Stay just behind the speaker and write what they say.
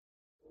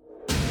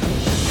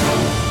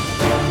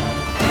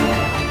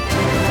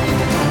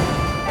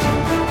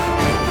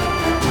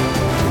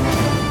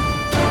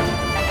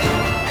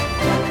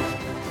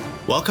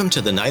Welcome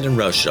to the Knight and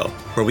Rose Show,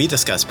 where we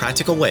discuss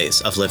practical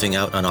ways of living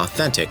out an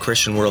authentic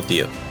Christian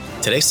worldview.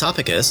 Today's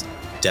topic is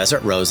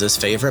Desert Rose's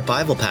favorite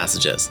Bible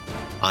passages.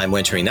 I'm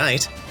Wintry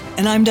Knight.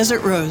 And I'm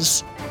Desert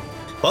Rose.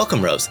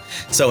 Welcome, Rose.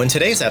 So in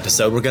today's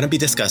episode, we're going to be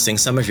discussing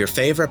some of your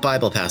favorite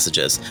Bible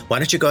passages. Why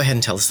don't you go ahead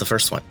and tell us the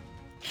first one?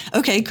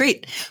 Okay,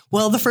 great.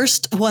 Well, the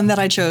first one that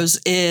I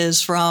chose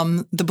is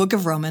from the book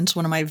of Romans,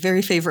 one of my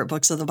very favorite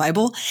books of the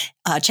Bible,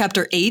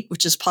 chapter 8,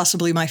 which is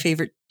possibly my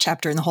favorite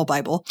chapter in the whole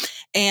Bible.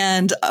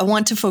 And I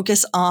want to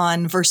focus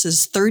on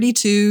verses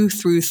 32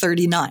 through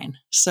 39.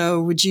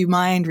 So would you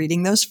mind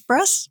reading those for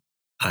us?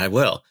 I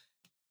will.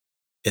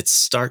 It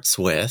starts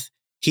with,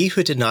 "He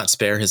who did not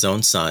spare his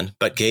own son,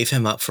 but gave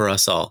him up for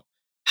us all,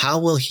 how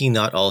will he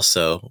not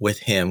also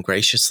with him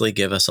graciously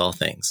give us all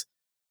things?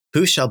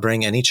 Who shall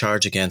bring any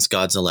charge against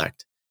God's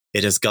elect?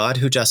 It is God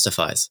who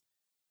justifies.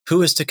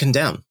 Who is to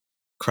condemn?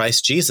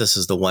 Christ Jesus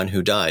is the one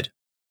who died.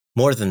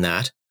 More than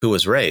that, who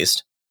was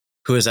raised,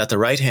 who is at the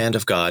right hand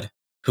of God,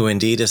 who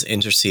indeed is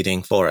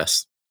interceding for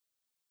us.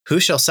 Who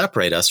shall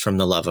separate us from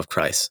the love of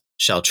Christ?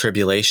 Shall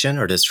tribulation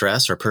or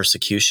distress or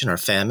persecution or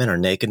famine or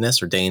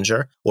nakedness or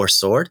danger or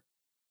sword?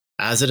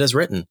 As it is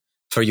written,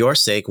 for your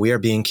sake we are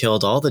being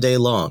killed all the day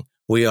long.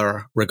 We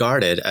are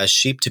regarded as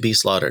sheep to be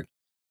slaughtered.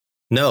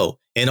 No,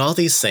 in all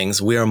these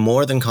things we are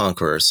more than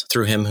conquerors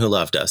through him who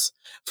loved us.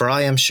 For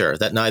I am sure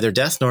that neither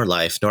death nor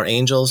life, nor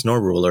angels,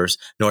 nor rulers,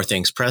 nor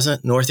things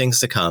present, nor things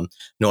to come,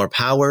 nor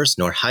powers,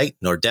 nor height,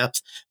 nor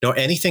depth, nor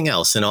anything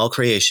else in all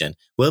creation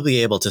will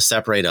be able to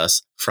separate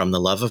us from the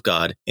love of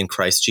God in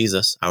Christ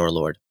Jesus our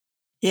Lord."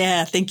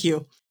 Yeah, thank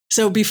you.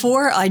 So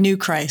before I knew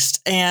Christ,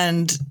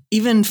 and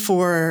even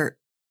for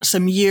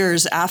some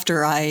years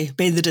after I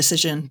made the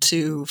decision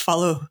to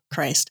follow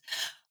Christ,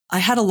 I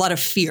had a lot of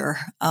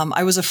fear.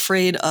 I was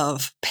afraid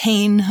of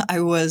pain. I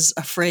was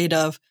afraid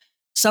of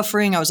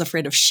suffering. I was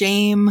afraid of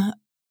shame.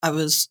 I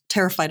was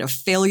terrified of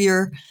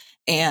failure.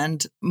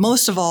 And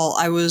most of all,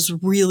 I was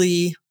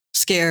really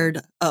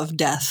scared of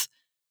death.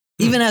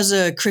 Even as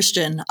a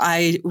Christian,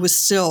 I was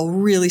still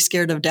really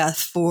scared of death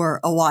for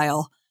a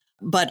while.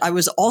 But I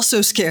was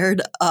also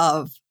scared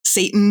of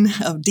Satan,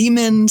 of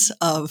demons,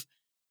 of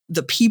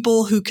the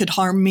people who could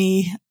harm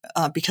me,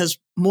 because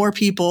more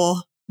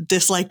people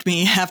disliked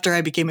me after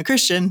I became a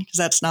Christian, because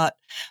that's not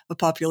a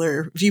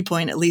popular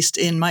viewpoint, at least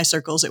in my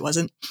circles, it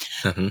wasn't.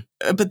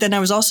 But then I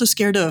was also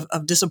scared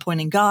of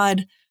disappointing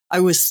God. I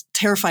was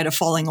terrified of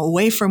falling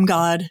away from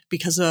God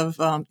because of,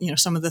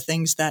 some of the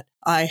things that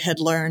I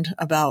had learned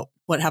about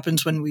what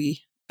happens when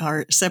we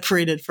are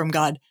separated from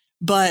God.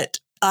 But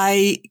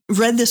I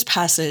read this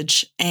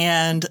passage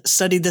and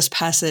studied this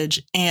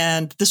passage,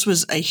 and this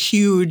was a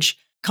huge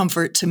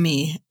comfort to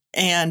me.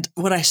 And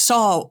what I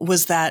saw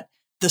was that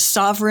the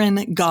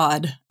sovereign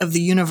God of the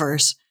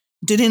universe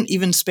didn't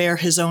even spare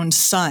his own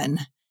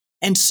son.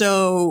 And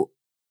so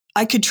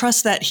I could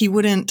trust that he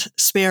wouldn't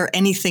spare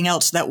anything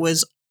else that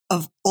was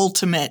of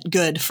ultimate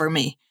good for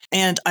me.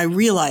 And I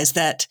realized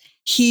that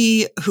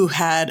he who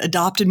had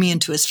adopted me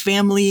into his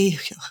family,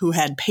 who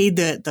had paid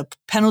the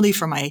penalty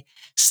for my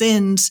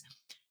sins,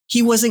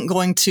 he wasn't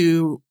going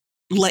to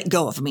let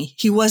go of me.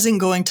 He wasn't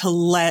going to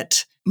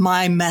let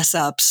my mess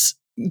ups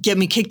get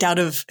me kicked out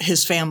of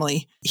his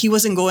family. He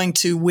wasn't going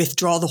to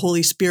withdraw the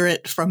Holy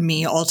Spirit from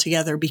me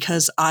altogether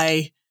because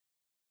I,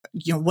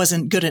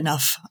 wasn't good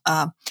enough.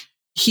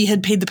 He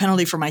had paid the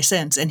penalty for my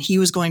sins, and he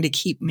was going to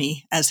keep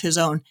me as his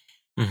own.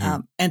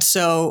 And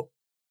so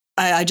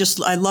I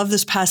love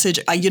this passage.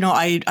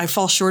 I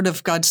fall short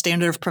of God's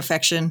standard of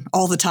perfection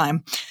all the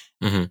time.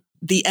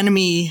 The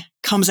enemy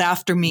comes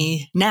after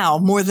me now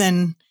more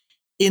than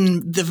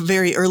in the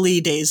very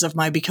early days of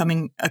my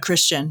becoming a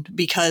Christian,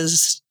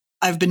 because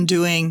I've been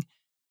doing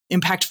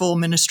impactful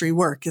ministry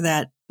work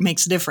that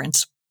makes a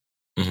difference.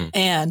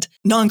 And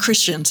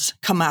non-Christians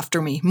come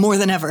after me more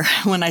than ever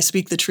when I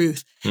speak the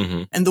truth.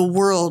 And the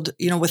world,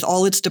 with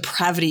all its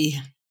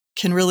depravity,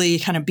 can really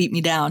kind of beat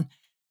me down.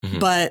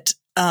 But,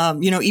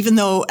 even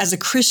though as a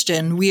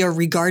Christian, we are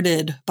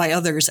regarded by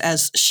others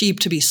as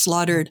sheep to be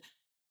slaughtered,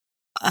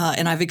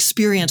 and I've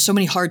experienced so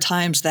many hard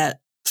times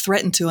that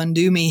threaten to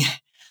undo me,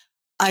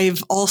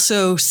 I've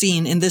also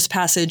seen in this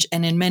passage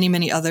and in many,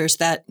 many others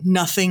that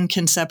nothing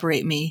can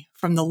separate me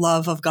from the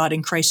love of God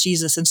in Christ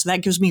Jesus. And so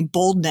that gives me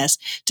boldness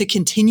to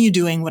continue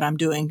doing what I'm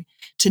doing,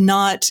 to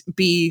not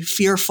be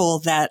fearful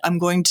that I'm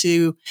going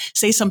to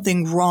say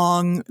something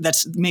wrong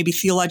that's maybe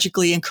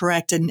theologically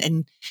incorrect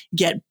and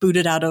get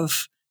booted out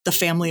of the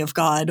family of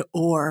God,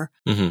 or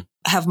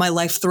have my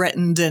life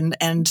threatened and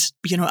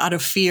out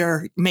of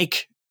fear,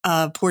 make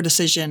a poor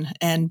decision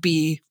and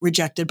be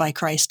rejected by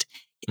Christ.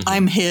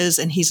 I'm his,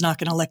 and he's not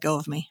going to let go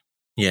of me.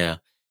 Yeah.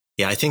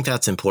 Yeah, I think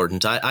that's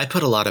important. I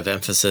put a lot of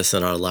emphasis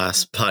in our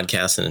last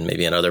podcast and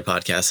maybe in other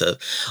podcasts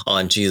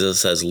on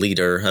Jesus as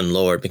leader and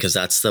Lord, because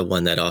that's the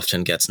one that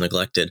often gets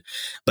neglected.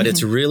 But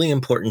it's really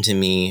important to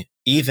me,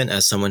 even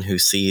as someone who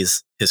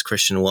sees his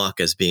Christian walk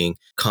as being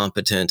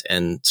competent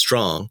and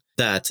strong,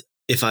 that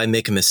if I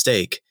make a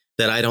mistake,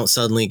 that I don't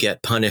suddenly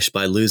get punished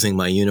by losing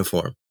my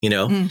uniform,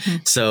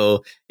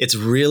 So it's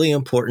really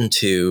important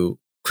to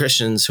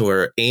Christians who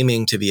are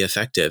aiming to be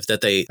effective,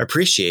 that they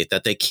appreciate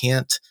that they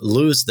can't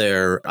lose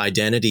their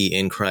identity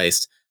in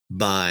Christ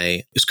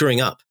by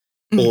screwing up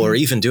or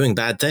even doing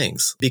bad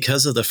things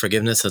because of the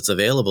forgiveness that's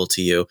available to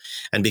you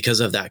and because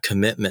of that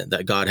commitment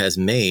that God has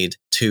made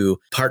to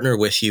partner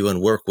with you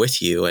and work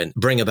with you and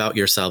bring about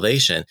your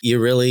salvation. You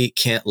really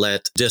can't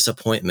let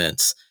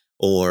disappointments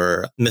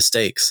or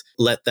mistakes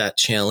let that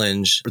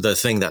challenge the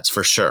thing that's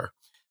for sure.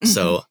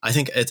 So I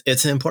think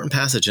it's an important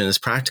passage and it's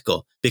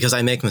practical because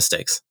I make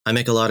mistakes. I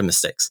make a lot of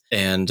mistakes.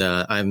 And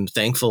I'm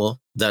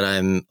thankful that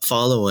I'm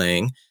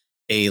following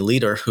a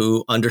leader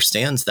who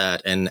understands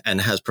that and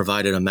has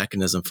provided a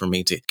mechanism for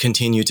me to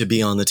continue to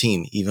be on the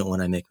team, even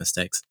when I make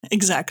mistakes.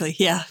 Exactly.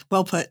 Yeah.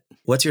 Well put.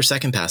 What's your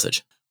second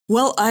passage?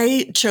 Well,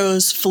 I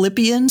chose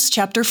Philippians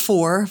chapter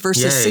 4,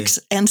 verses 6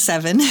 and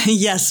 7.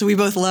 Yes, we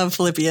both love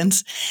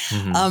Philippians.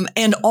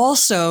 And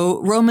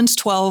also Romans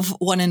 12,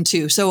 1 and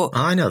 2. So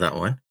I know that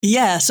one.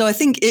 Yeah. So I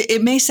think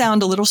it may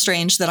sound a little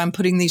strange that I'm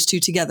putting these two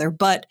together,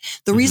 but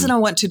the reason I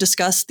want to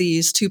discuss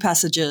these two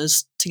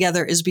passages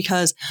together is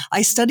because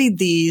I studied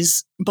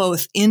these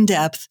both in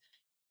depth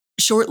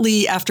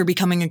shortly after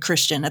becoming a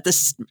Christian at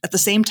the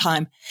same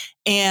time.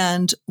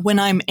 And when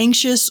I'm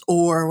anxious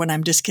or when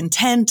I'm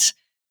discontent,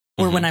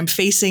 or when I'm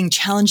facing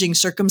challenging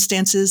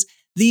circumstances,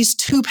 these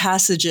two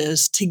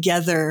passages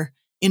together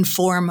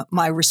inform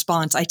my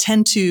response. I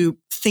tend to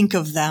think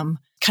of them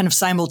kind of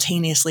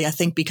simultaneously, I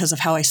think, because of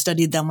how I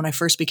studied them when I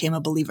first became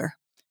a believer.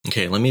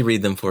 Okay, let me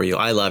read them for you.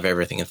 I love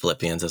everything in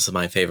Philippians. This is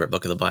my favorite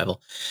book of the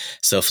Bible.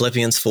 So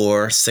Philippians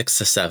 4, 6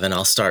 to 7,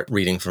 I'll start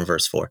reading from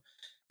verse 4.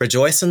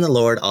 Rejoice in the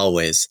Lord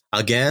always.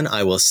 Again,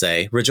 I will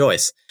say,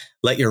 rejoice.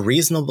 Let your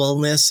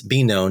reasonableness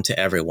be known to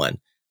everyone.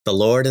 The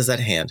Lord is at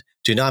hand.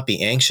 Do not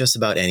be anxious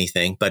about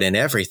anything, but in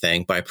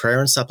everything, by prayer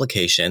and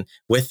supplication,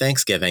 with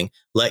thanksgiving,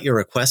 let your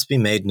requests be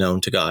made known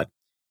to God.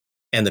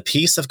 And the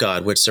peace of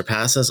God, which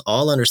surpasses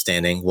all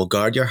understanding, will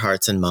guard your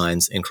hearts and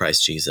minds in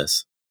Christ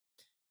Jesus.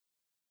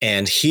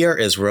 And here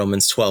is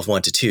Romans 12,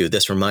 1 to 2.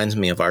 This reminds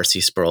me of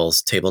R.C.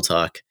 Sproul's Table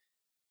Talk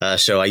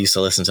show. I used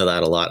to listen to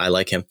that a lot. I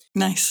like him.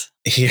 Nice.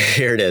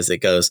 Here it is. It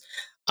goes,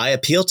 I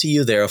appeal to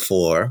you,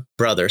 therefore,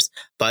 brothers,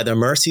 by the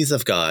mercies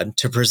of God,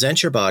 to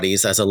present your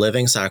bodies as a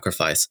living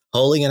sacrifice,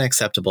 holy and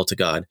acceptable to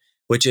God,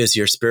 which is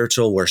your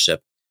spiritual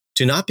worship.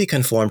 Do not be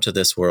conformed to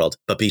this world,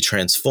 but be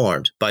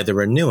transformed by the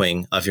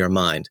renewing of your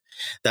mind,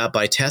 that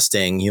by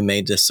testing you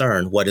may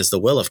discern what is the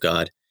will of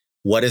God,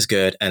 what is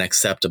good and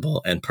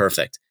acceptable and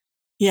perfect.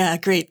 Yeah,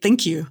 great.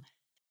 Thank you.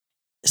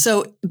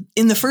 So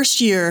in the first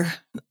year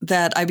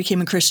that I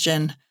became a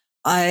Christian,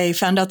 I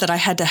found out that I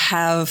had to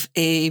have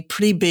a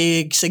pretty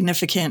big,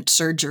 significant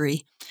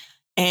surgery.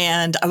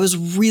 And I was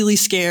really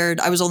scared.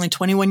 I was only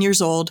 21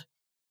 years old.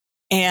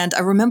 And I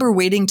remember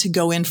waiting to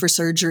go in for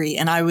surgery,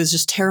 and I was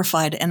just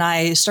terrified. And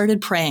I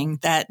started praying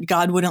that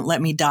God wouldn't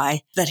let me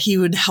die, that he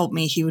would help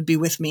me, he would be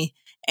with me.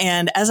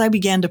 And as I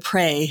began to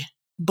pray,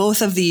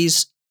 both of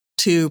these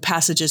two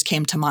passages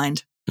came to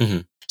mind.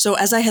 So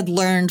as I had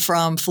learned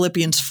from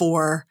Philippians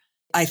 4,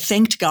 I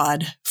thanked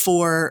God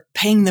for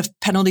paying the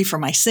penalty for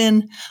my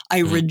sin. I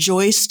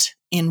rejoiced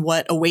in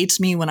what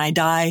awaits me when I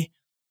die.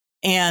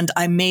 And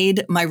I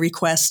made my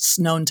requests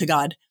known to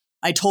God.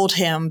 I told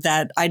him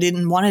that I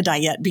didn't want to die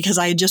yet because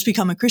I had just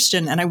become a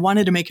Christian and I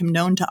wanted to make him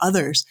known to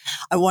others.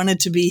 I wanted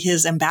to be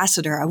his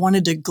ambassador. I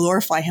wanted to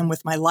glorify him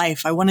with my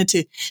life. I wanted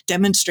to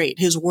demonstrate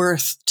his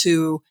worth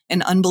to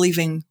an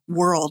unbelieving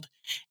world.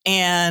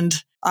 And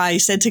I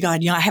said to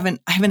God, I haven't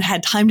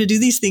had time to do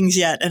these things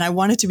yet. And I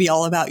want it to be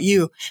all about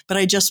you, but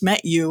I just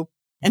met you.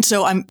 And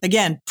so I'm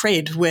again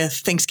prayed with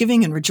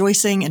thanksgiving and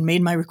rejoicing and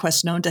made my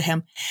request known to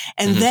him.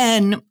 And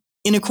then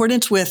in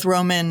accordance with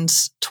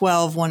Romans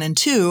 12, 1 and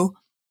 2,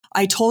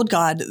 I told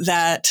God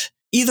that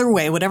either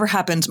way, whatever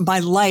happens, my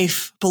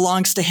life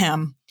belongs to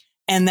him.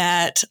 And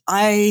that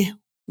I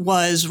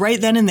was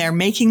right then and there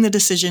making the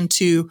decision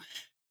to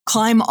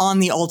climb on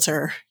the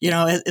altar.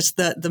 It's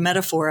the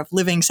metaphor of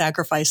living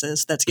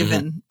sacrifices that's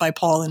given by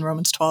Paul in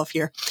Romans 12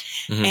 here.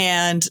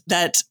 And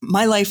that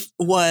my life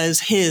was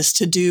his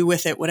to do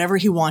with it whatever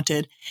he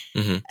wanted.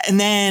 And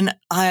then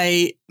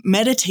I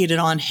meditated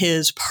on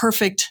his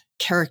perfect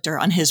character,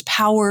 on his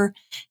power,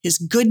 his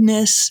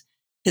goodness,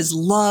 his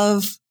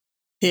love,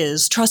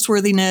 his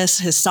trustworthiness,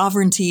 his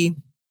sovereignty.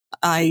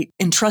 I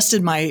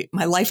entrusted my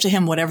life to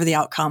him, whatever the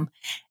outcome.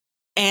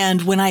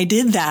 And when I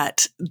did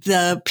that,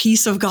 the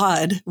peace of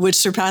God, which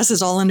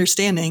surpasses all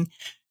understanding,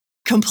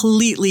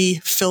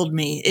 completely filled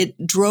me. It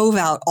drove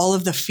out all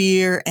of the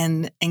fear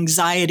and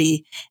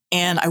anxiety,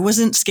 and I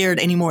wasn't scared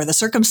anymore. The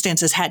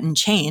circumstances hadn't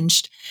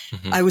changed.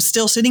 I was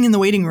still sitting in the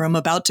waiting room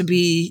about to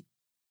be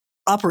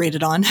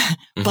operated on,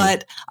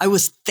 but I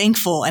was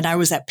thankful and I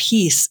was at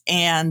peace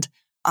and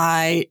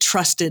I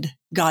trusted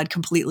God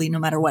completely no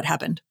matter what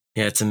happened.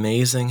 Yeah, it's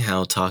amazing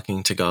how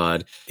talking to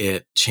God,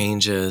 it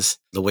changes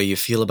the way you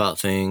feel about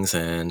things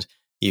and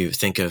you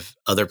think of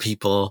other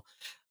people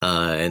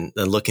and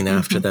looking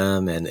after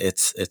them. And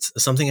it's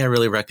something I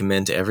really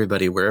recommend to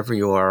everybody, wherever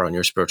you are on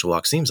your spiritual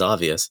walk. Seems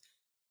obvious,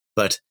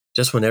 but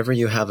just whenever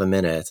you have a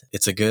minute,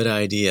 it's a good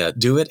idea.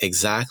 Do it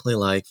exactly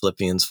like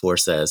Philippians 4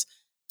 says.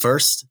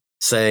 First,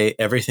 say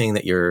everything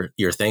that you're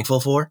thankful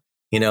for,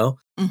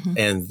 Mm-hmm.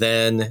 and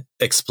then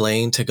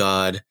explain to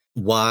God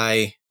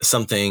why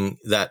something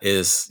that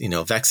is,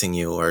 vexing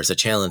you or is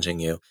challenging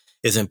you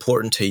is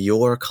important to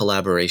your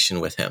collaboration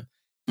with him.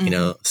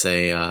 Mm-hmm.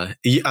 Say,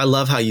 I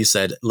love how you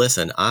said,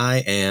 listen,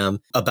 I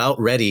am about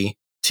ready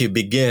to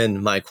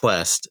begin my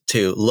quest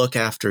to look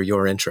after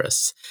your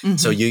interests. Mm-hmm.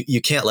 So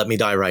you can't let me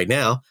die right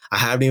now. I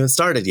haven't even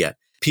started yet.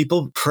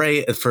 People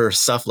pray for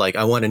stuff like,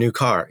 I want a new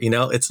car.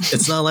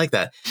 It's not like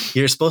that.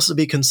 You're supposed to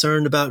be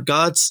concerned about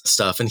God's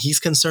stuff, and he's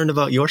concerned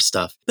about your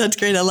stuff. That's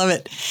great. I love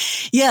it.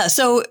 Yeah.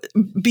 So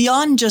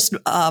beyond just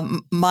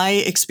my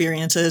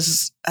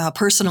experiences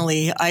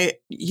personally,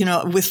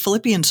 with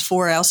Philippians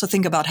 4, I also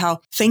think about how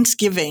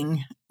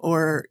thanksgiving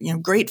or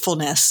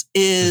gratefulness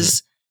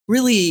is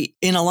really,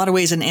 in a lot of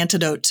ways, an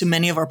antidote to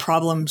many of our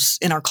problems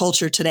in our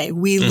culture today.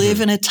 We live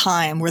in a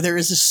time where there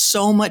is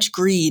so much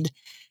greed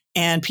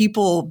and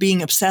people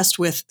being obsessed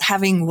with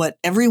having what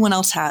everyone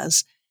else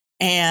has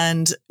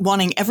and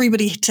wanting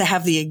everybody to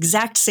have the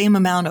exact same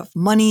amount of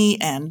money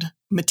and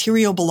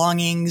material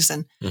belongings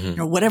and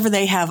whatever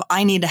they have,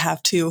 I need to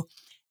have too.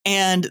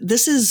 And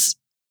this is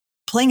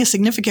playing a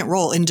significant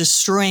role in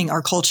destroying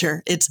our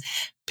culture. It's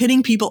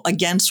pitting people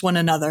against one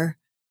another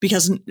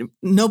because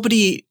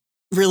nobody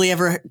really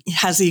ever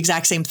has the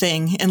exact same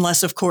thing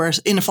unless, of course,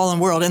 in a fallen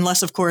world,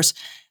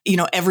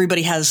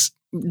 everybody has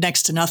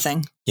next to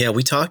nothing. Yeah,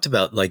 we talked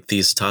about like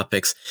these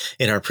topics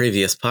in our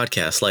previous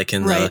podcast, like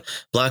in the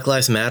Black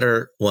Lives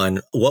Matter one.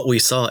 What we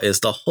saw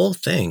is the whole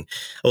thing.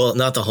 Well,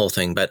 not the whole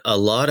thing, but a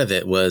lot of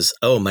it was,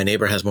 oh, my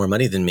neighbor has more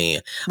money than me.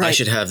 Right. I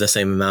should have the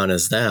same amount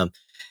as them.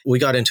 We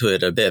got into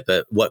it a bit,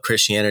 but what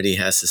Christianity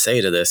has to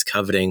say to this,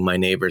 coveting my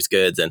neighbor's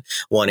goods and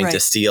wanting to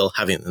steal,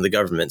 having the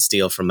government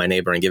steal from my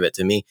neighbor and give it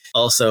to me.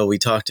 Also, we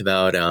talked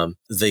about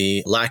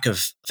the lack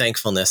of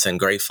thankfulness and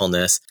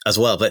gratefulness as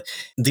well. But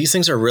these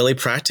things are really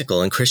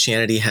practical, and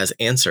Christianity has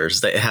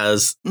answers. That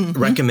has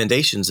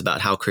recommendations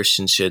about how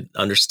Christians should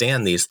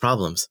understand these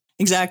problems.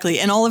 Exactly.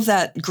 And all of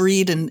that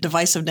greed and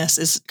divisiveness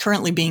is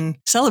currently being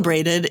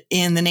celebrated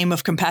in the name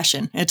of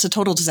compassion. It's a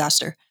total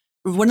disaster.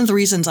 One of the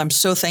reasons I'm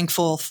so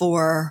thankful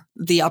for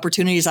the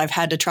opportunities I've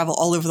had to travel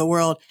all over the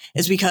world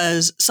is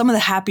because some of the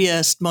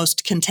happiest,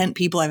 most content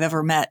people I've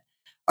ever met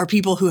are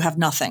people who have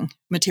nothing,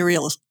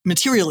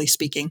 materially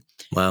speaking.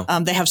 Wow.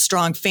 They have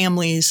strong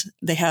families,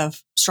 they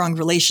have strong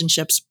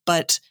relationships,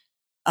 but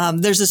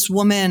there's this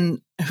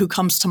woman who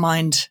comes to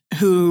mind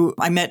who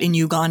I met in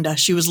Uganda.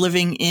 She was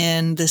living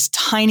in this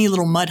tiny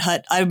little mud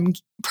hut. I'm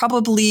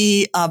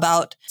probably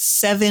about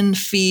 7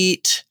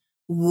 feet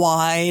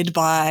wide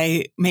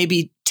by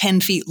maybe 10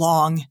 feet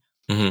long.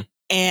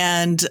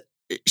 And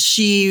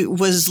she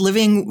was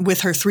living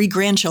with her 3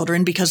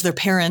 grandchildren because their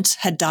parents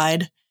had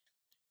died.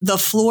 The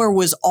floor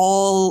was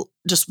all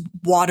just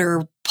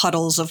water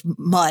puddles of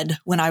mud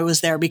when I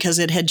was there because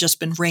it had just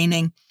been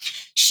raining.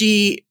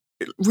 She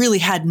really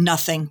had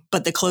nothing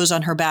but the clothes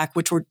on her back,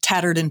 which were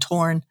tattered and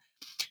torn.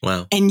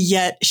 Wow. And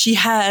yet she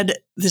had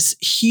this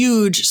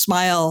huge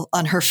smile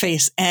on her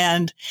face.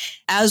 And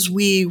as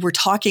we were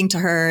talking to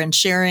her and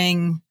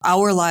sharing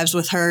our lives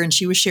with her, and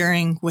she was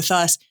sharing with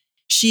us,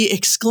 she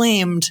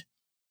exclaimed,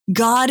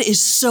 "God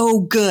is so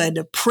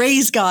good.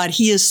 Praise God.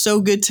 He is so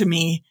good to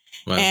me."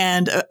 Wow.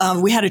 And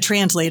we had a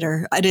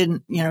translator. I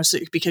didn't,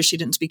 because she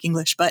didn't speak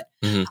English, but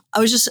I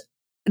was just,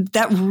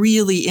 that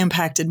really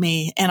impacted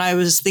me. And I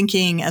was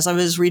thinking as I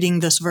was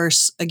reading this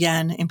verse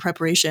again in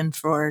preparation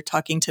for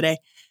talking today,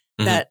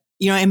 that,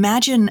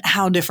 imagine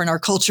how different our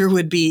culture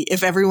would be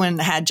if everyone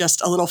had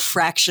just a little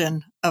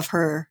fraction of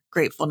her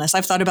gratefulness.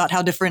 I've thought about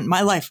how different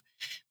my life,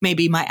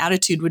 maybe my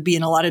attitude would be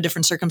in a lot of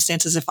different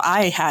circumstances if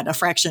I had a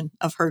fraction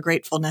of her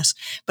gratefulness.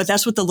 But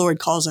that's what the Lord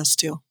calls us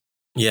to.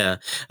 Yeah.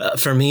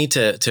 For me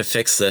to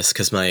fix this,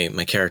 because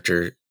my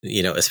character,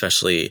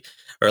 especially,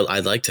 or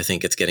I'd like to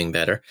think it's getting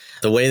better.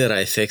 The way that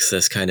I fix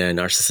this kind of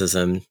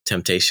narcissism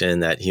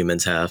temptation that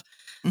humans have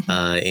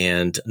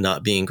and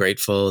not being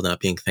grateful, not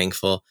being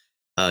thankful,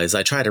 is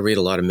I try to read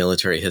a lot of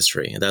military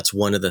history. And that's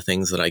one of the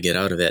things that I get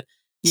out of it.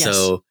 Yes.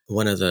 So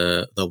one of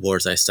the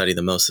wars I study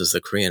the most is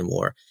the Korean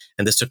War.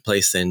 And this took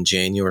place in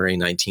January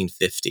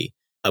 1950.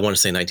 I want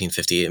to say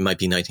 1950. It might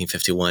be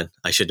 1951.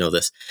 I should know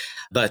this.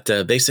 But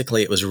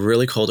basically, it was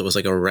really cold. It was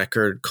like a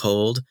record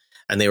cold.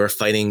 And they were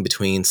fighting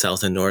between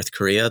South and North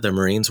Korea, the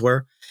Marines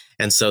were.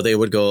 And so they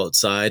would go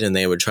outside and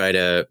they would try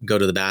to go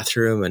to the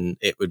bathroom, and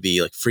it would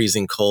be like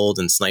freezing cold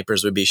and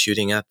snipers would be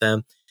shooting at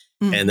them.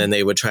 And then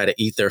they would try to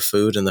eat their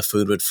food, and the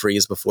food would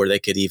freeze before they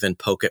could even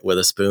poke it with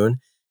a spoon.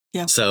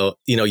 Yeah. So,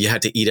 you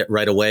had to eat it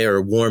right away or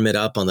warm it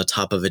up on the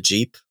top of a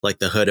Jeep, like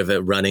the hood of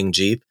a running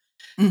Jeep.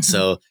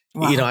 So,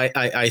 wow.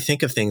 I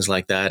think of things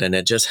like that, and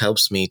it just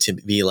helps me to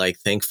be like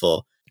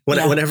thankful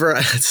Whenever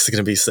this is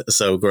going to be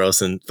so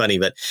gross and funny,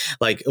 but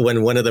like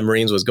when one of the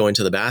Marines was going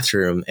to the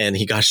bathroom and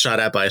he got shot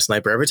at by a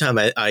sniper, every time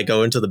I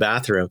go into the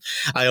bathroom,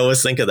 I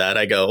always think of that.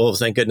 I go, oh,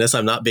 thank goodness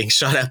I'm not being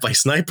shot at by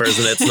snipers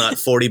and it's not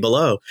 40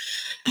 below.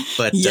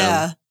 But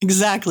yeah,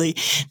 exactly.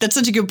 That's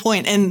such a good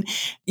point. And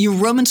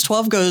Romans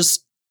 12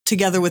 goes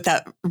together with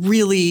that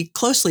really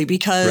closely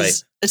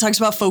because it talks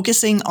about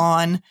focusing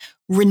on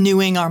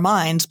renewing our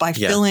minds by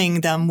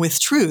filling them with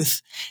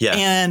truth. Yeah.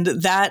 And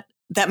that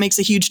makes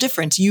a huge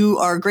difference. You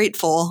are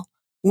grateful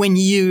when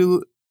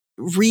you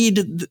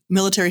read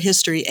military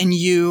history and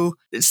you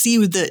see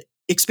the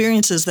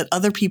experiences that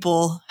other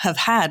people have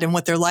had and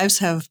what their lives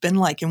have been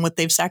like and what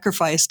they've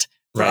sacrificed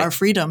for our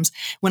freedoms.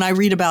 When I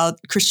read about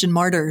Christian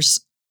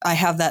martyrs, I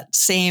have that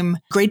same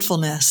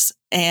gratefulness.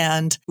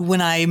 And when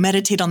I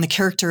meditate on the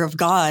character of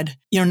God,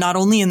 not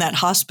only in that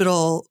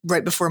hospital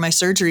right before my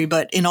surgery,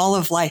 but in all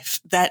of life,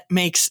 that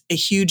makes a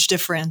huge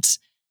difference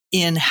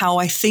in how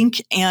I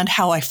think and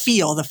how I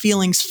feel. The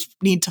feelings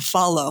need to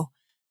follow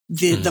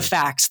the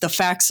facts. The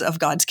facts of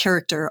God's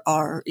character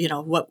are,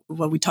 what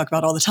we talk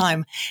about all the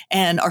time.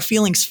 And our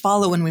feelings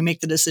follow when we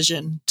make the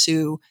decision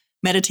to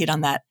meditate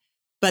on that.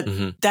 But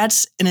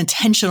that's an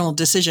intentional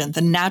decision.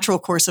 The natural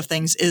course of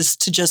things is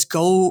to just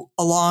go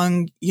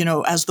along,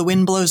 as the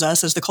wind blows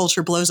us, as the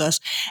culture blows us,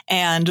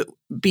 and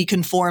be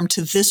conformed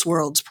to this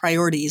world's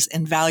priorities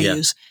and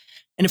values. Yeah.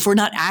 And if we're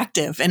not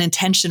active and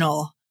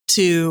intentional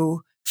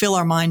to fill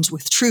our minds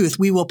with truth,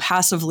 we will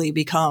passively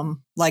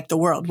become like the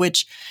world,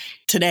 which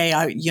today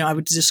I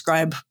would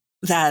describe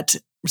that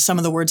some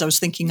of the words I was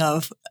thinking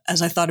of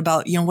as I thought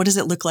about, what does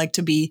it look like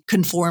to be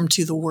conformed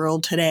to the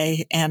world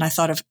today? And I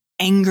thought of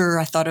anger,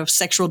 I thought of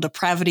sexual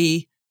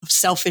depravity, of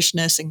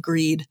selfishness and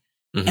greed.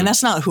 And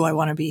that's not who I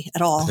want to be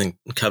at all. I think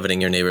coveting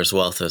your neighbor's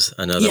wealth is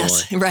another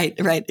one.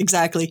 Right,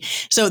 exactly.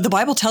 So the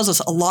Bible tells us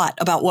a lot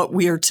about what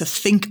we are to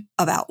think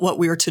about, what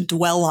we are to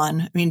dwell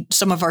on. I mean,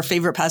 some of our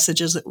favorite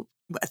passages that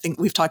I think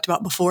we've talked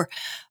about before,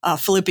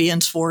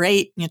 Philippians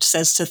 4:8, it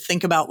says to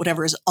think about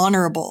whatever is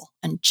honorable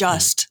and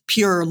just,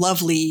 pure,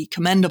 lovely,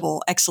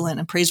 commendable, excellent,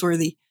 and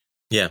praiseworthy.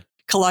 Yeah.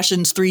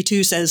 Colossians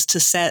 3:2 says to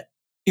set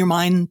your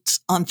minds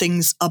on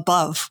things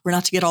above. We're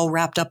not to get all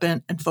wrapped up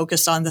in and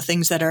focused on the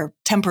things that are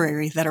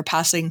temporary, that are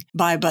passing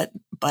by, but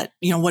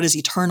what is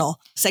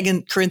eternal.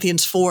 2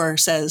 Corinthians 4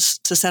 says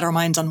to set our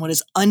minds on what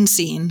is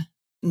unseen,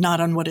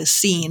 not on what is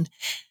seen.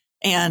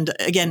 And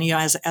again,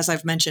 as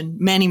I've mentioned,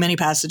 many, many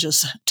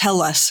passages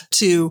tell us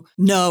to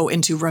know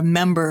and to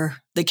remember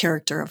the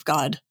character of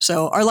God.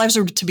 So our lives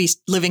are to be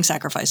living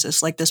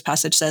sacrifices. Like this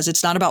passage says,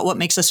 it's not about what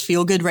makes us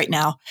feel good right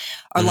now.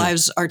 Our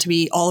lives are to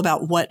be all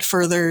about what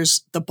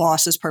furthers the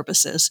boss's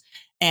purposes.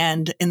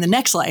 And in the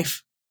next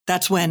life,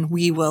 that's when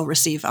we will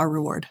receive our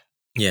reward.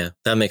 Yeah,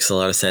 that makes a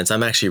lot of sense.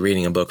 I'm actually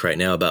reading a book right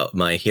now about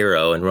my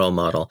hero and role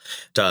model,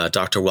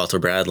 Dr. Walter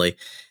Bradley.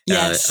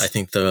 Yes. I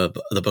think the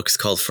book is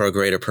called For a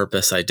Greater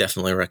Purpose. I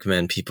definitely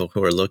recommend people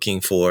who are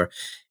looking for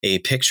a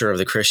picture of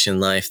the Christian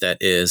life that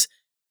is,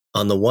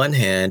 on the one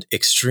hand,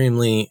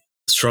 extremely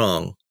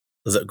strong,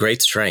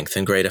 great strength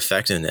and great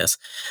effectiveness,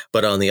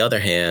 but on the other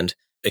hand,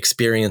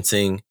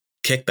 experiencing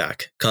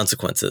kickback,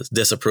 consequences,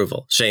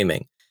 disapproval,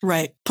 shaming.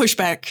 Right.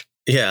 Pushback.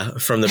 Yeah,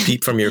 from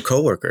your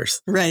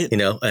coworkers, right? And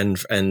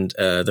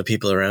the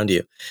people around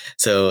you.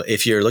 So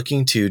if you're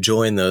looking to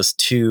join those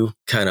two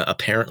kind of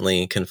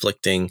apparently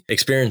conflicting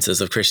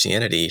experiences of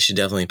Christianity, you should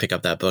definitely pick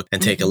up that book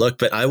and take a look.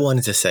 But I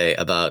wanted to say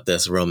about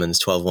this Romans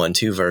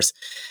 12:1-2 verse.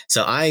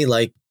 So I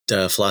like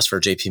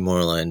philosopher J.P.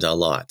 Moreland a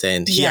lot,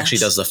 and he actually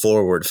does the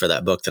foreword for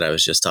that book that I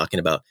was just talking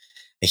about.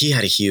 He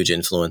had a huge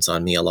influence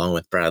on me along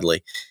with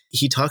Bradley.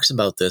 He talks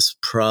about this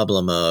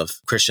problem of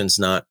Christians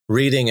not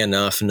reading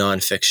enough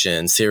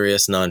nonfiction,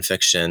 serious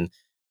nonfiction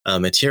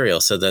material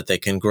so that they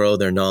can grow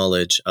their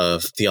knowledge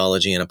of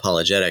theology and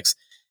apologetics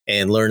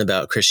and learn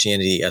about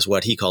Christianity as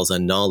what he calls a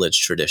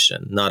knowledge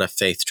tradition, not a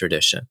faith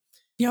tradition.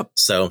 Yep.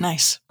 So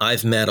nice.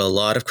 I've met a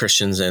lot of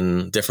Christians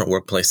in different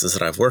workplaces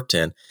that I've worked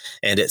in,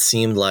 and it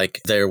seemed like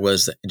there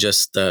was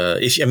just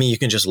you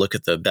can just look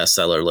at the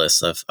bestseller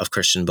list of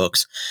Christian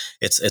books.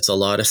 It's a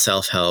lot of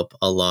self-help,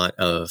 a lot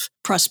of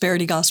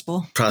prosperity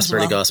gospel,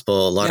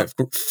 a lot of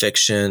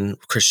fiction,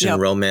 Christian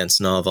romance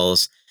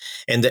novels,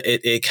 and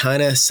it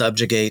kind of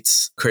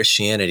subjugates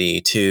Christianity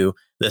to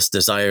this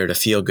desire to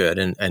feel good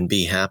and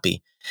be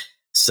happy.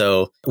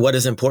 So what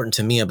is important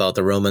to me about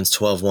the Romans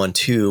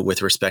 12:1-2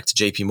 with respect to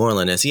J.P.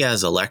 Moreland is he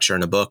has a lecture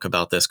and a book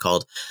about this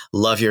called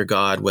Love Your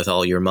God with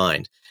All Your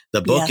Mind. The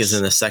book is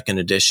in the second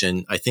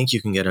edition. I think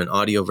you can get an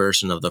audio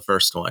version of the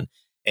first one.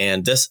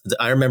 And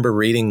I remember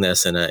reading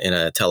this in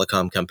a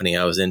telecom company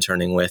I was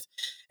interning with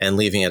and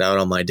leaving it out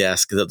on my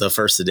desk, the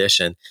first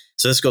edition.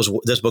 So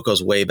this book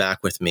goes way back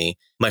with me.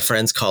 My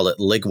friends call it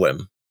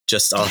Ligwim,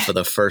 just off of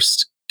the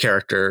first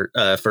character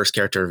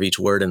of each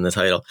word in the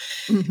title.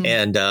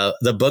 And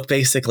the book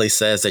basically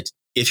says that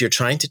if you're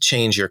trying to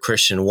change your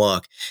Christian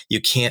walk,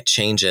 you can't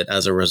change it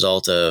as a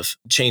result of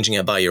changing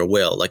it by your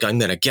will. Like, I'm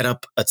going to get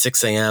up at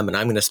 6 a.m. and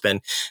I'm going to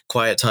spend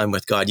quiet time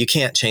with God. You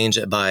can't change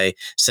it by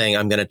saying,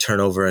 I'm going to turn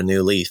over a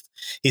new leaf.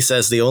 He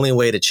says the only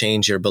way to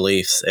change your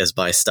beliefs is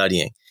by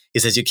studying. He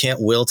says you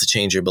can't will to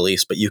change your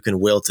beliefs, but you can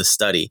will to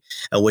study.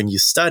 And when you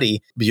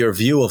study, your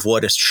view of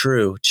what is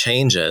true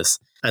changes,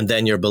 and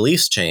then your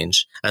beliefs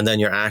change, and then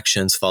your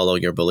actions follow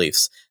your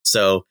beliefs.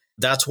 So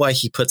that's why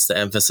he puts the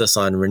emphasis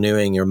on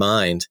renewing your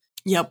mind.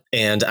 Yep.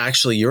 And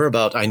actually,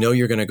 I know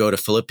you're going to go to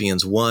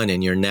Philippians 1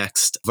 in your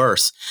next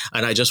verse.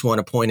 And I just want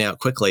to point out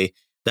quickly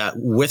that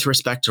with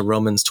respect to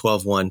Romans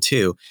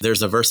 12:1-2,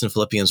 there's a verse in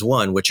Philippians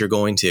 1, which you're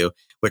going to,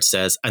 which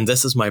says, and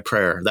this is my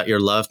prayer, that your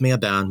love may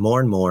abound more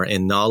and more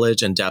in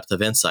knowledge and depth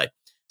of insight,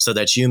 so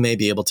that you may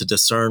be able to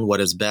discern what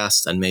is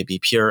best and may be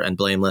pure and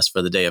blameless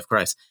for the day of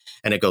Christ.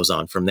 And it goes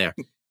on from there.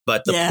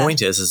 But the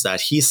point is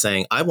that he's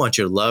saying, I want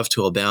your love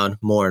to abound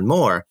more and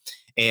more,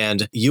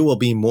 and you will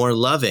be more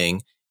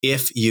loving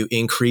if you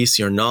increase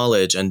your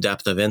knowledge and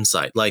depth of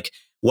insight. Like,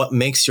 what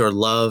makes your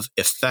love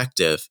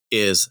effective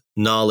is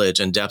knowledge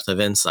and depth of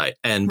insight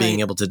and being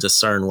able to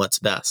discern what's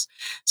best.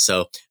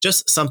 So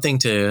just something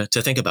to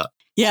think about.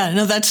 Yeah,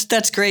 no,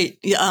 that's great.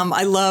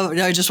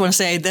 I just want to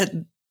say that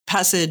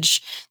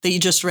passage that you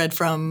just read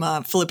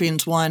from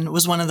Philippians 1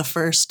 was one of the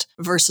first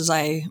verses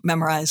I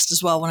memorized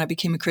as well when I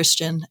became a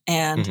Christian.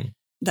 And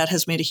that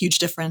has made a huge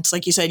difference.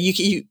 Like you said,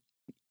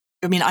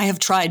 I have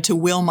tried to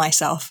will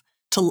myself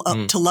to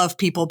love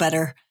people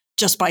better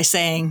just by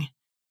saying,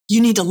 you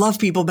need to love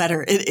people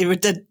better.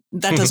 That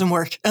doesn't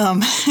work.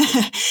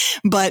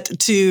 But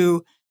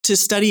to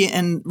study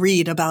and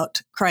read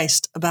about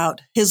Christ, about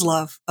his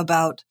love,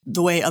 about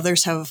the way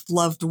others have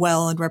loved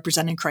well and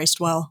represented Christ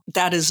well,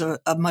 that is a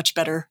much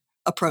better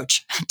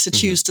approach to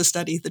choose to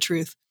study the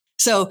truth.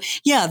 So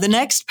the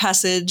next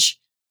passage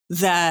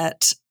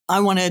that I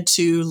wanted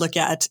to look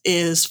at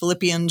is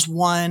Philippians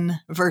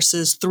 1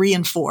 verses 3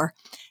 and 4.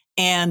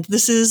 And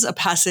this is a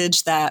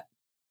passage that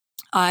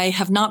I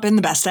have not been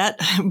the best at,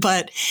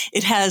 but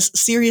it has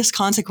serious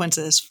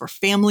consequences for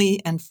family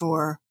and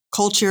for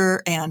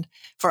culture and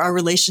for our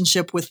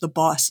relationship with the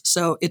boss.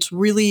 So it's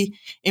really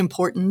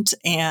important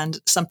and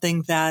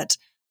something that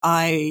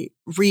I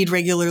read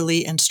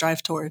regularly and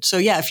strive toward. So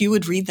if you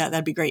would read that,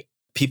 that'd be great.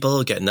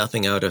 People get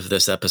nothing out of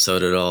this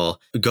episode at all.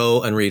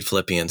 Go and read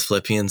Philippians.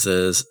 Philippians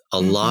is a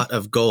lot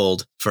of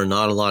gold for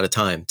not a lot of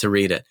time to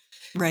read it.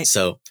 Right.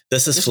 So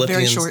this is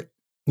Philippians. Very short.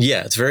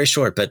 Yeah, it's very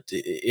short, but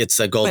it's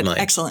a gold mine.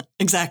 Excellent.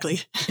 Exactly.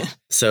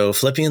 So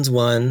Philippians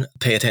 1,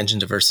 pay attention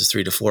to verses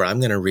 3-4. I'm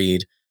going to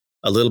read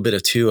a little bit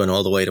of 2 and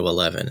all the way to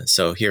 11.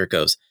 So here it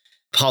goes.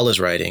 Paul is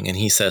writing, and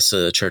he says to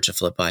the church of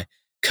Philippi,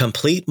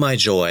 complete my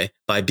joy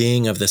by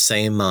being of the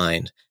same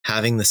mind,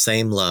 having the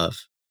same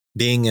love,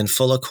 being in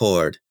full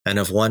accord and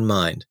of one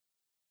mind.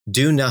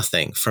 Do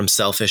nothing from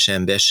selfish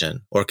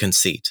ambition or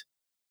conceit,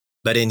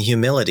 but in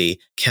humility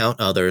count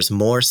others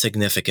more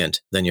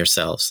significant than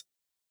yourselves.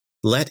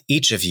 Let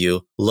each of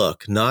you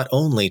look not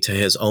only to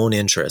his own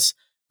interests,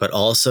 but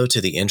also to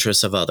the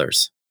interests of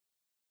others.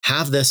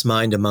 Have this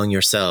mind among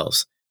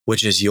yourselves,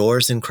 which is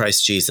yours in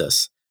Christ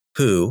Jesus,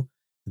 who,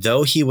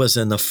 though he was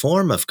in the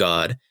form of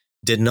God,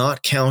 did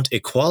not count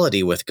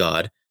equality with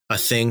God a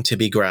thing to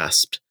be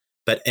grasped,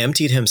 but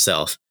emptied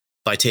himself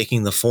by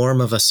taking the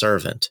form of a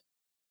servant,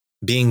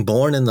 being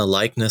born in the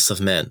likeness of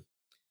men.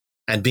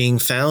 And being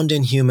found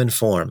in human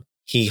form,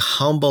 he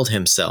humbled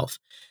himself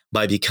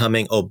by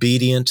becoming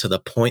obedient to the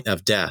point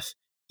of death,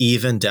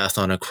 even death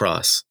on a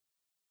cross.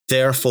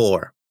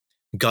 Therefore,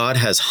 God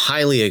has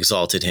highly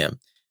exalted him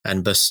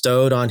and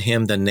bestowed on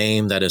him the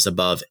name that is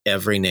above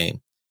every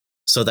name,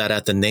 so that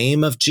at the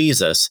name of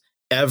Jesus,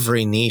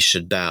 every knee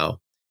should bow,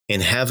 in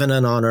heaven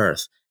and on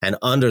earth and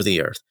under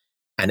the earth,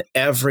 and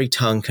every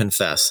tongue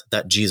confess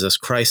that Jesus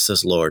Christ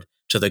is Lord,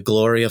 to the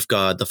glory of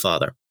God the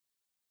Father.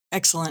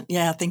 Excellent.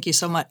 Yeah, thank you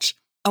so much.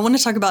 I want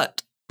to talk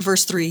about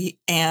verse 3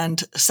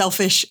 and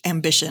selfish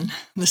ambition.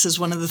 This is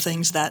one of the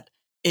things that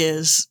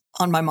is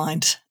on my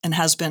mind and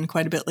has been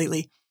quite a bit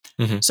lately.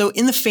 So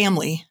in the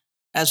family,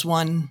 as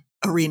one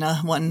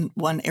arena,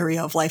 one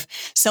area of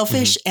life,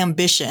 selfish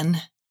ambition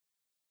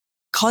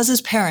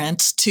causes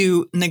parents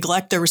to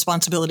neglect their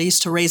responsibilities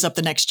to raise up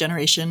the next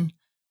generation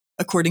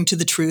according to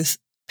the truth.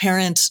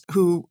 Parents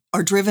who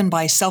are driven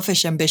by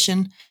selfish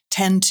ambition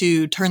tend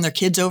to turn their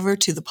kids over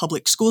to the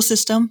public school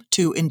system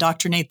to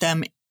indoctrinate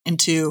them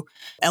into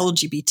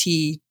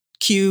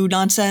LGBTQ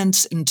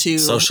nonsense, into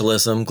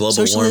socialism,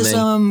 global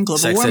warming,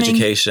 sex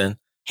education,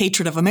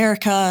 hatred of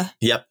America,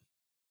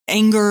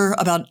 anger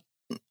about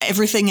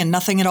everything and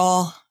nothing at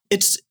all.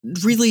 It's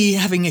really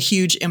having a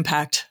huge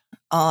impact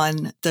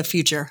on the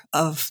future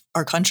of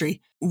our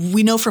country.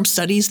 We know from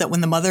studies that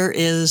when the mother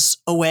is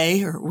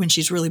away or when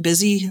she's really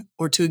busy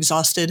or too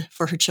exhausted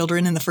for her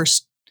children in the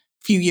first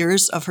few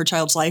years of her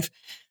child's life,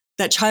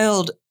 that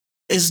child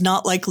is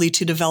not likely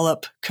to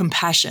develop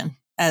compassion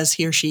as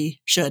he or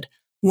she should.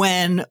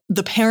 When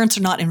the parents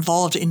are not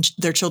involved in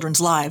their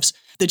children's lives,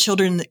 the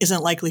children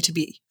isn't likely to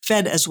be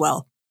fed as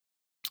well.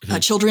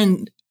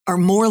 Children are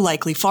more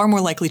likely, far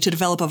more likely to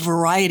develop a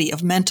variety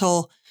of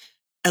mental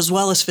as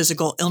well as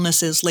physical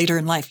illnesses later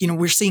in life.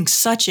 We're seeing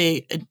such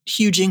a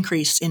huge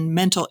increase in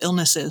mental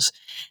illnesses.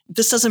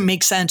 This doesn't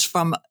make sense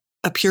from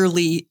a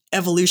purely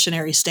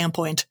evolutionary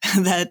standpoint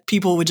that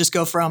people would just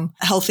go from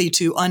healthy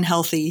to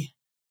unhealthy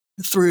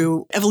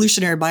through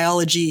evolutionary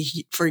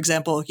biology, for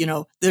example.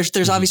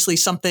 There's obviously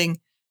something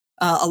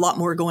a lot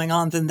more going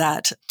on than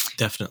that.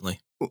 Definitely.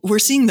 We're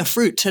seeing the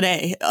fruit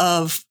today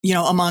of,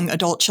 among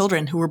adult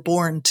children who were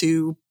born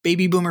to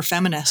baby boomer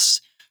feminists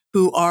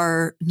who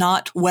are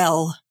not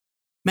well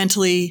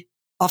mentally,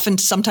 often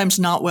sometimes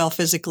not well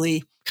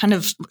physically, kind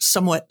of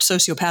somewhat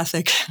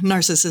sociopathic,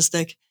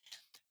 narcissistic.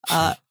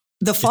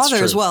 The father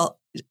as well.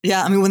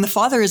 Yeah. I mean, when the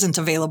father isn't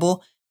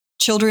available,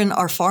 children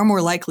are far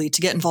more likely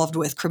to get involved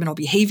with criminal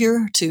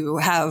behavior, to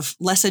have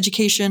less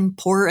education,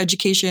 poorer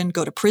education,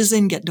 go to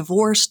prison, get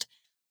divorced,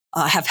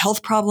 have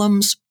health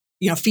problems.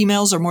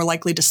 Females are more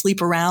likely to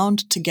sleep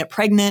around, to get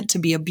pregnant, to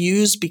be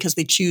abused because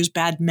they choose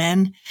bad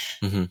men.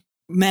 Mm-hmm.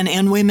 Men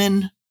and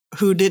women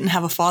who didn't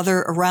have a father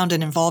around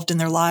and involved in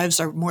their lives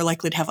are more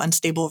likely to have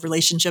unstable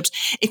relationships.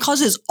 It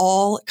causes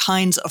all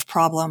kinds of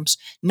problems,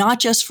 not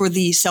just for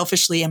the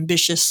selfishly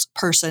ambitious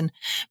person,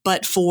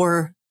 but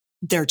for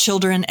their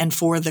children and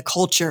for the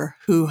culture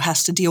who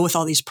has to deal with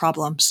all these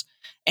problems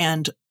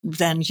and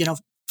then,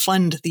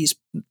 fund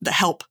the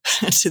help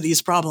to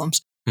these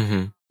problems.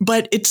 Mm-hmm.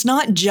 But it's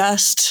not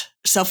just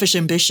selfish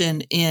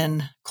ambition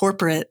in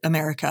corporate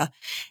America.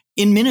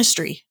 In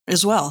ministry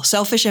as well,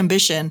 selfish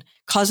ambition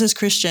causes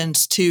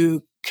Christians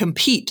to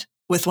compete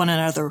with one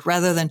another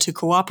rather than to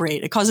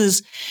cooperate. It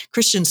causes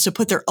Christians to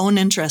put their own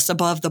interests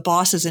above the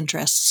boss's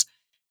interests.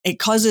 It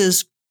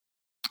causes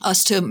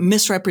us to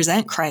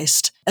misrepresent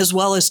Christ as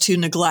well as to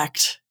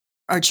neglect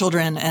our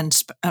children and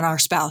our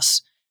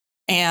spouse.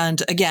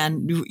 And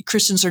again,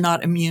 Christians are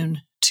not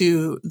immune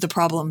to the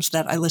problems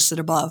that I listed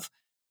above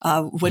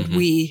when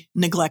we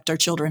neglect our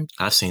children.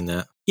 I've seen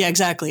that. Yeah,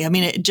 exactly. I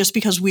mean, just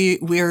because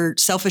we're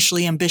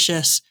selfishly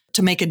ambitious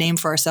to make a name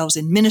for ourselves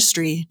in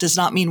ministry does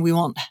not mean we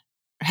won't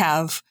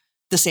have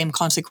the same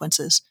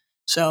consequences.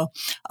 So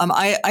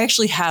I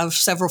actually have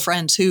several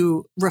friends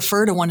who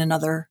refer to one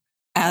another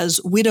as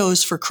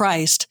widows for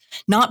Christ,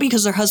 not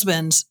because their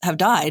husbands have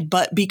died,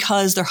 but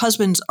because their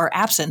husbands are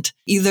absent,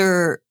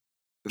 either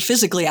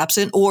physically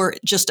absent or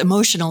just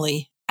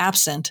emotionally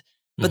absent.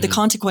 But the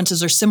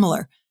consequences are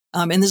similar.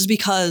 And this is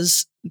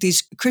because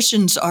these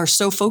Christians are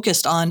so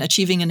focused on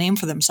achieving a name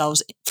for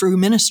themselves through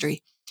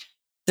ministry.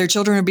 Their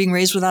children are being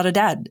raised without a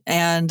dad,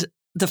 and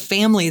the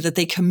family that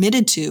they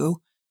committed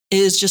to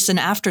is just an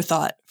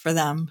afterthought for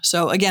them.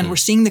 So again, we're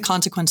seeing the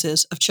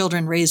consequences of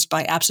children raised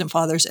by absent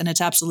fathers, and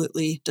it's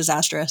absolutely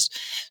disastrous.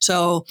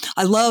 So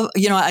I love,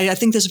 I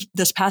think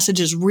this passage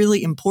is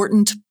really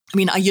important. I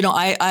mean,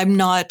 I'm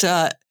not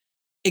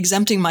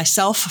exempting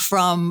myself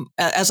from,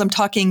 as I'm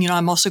talking,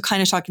 I'm also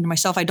kind of talking to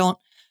myself. I don't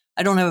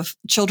have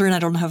children. I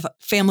don't have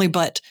family,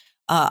 but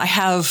I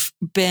have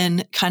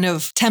been kind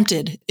of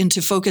tempted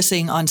into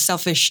focusing on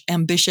selfish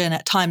ambition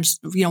at times,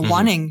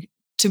 wanting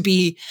to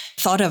be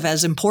thought of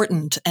as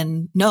important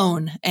and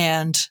known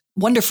and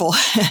wonderful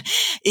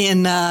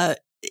in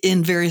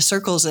various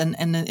circles and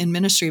in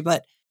ministry.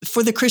 But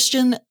for the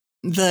Christian,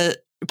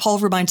 Paul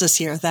reminds us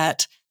here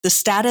that the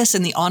status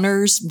and the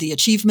honors, the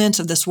achievements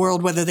of this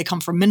world, whether they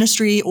come from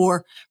ministry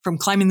or from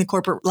climbing the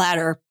corporate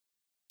ladder,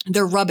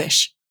 they're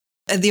rubbish.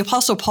 The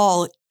Apostle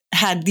Paul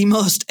had the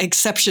most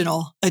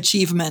exceptional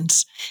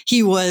achievements.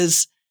 He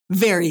was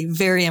very,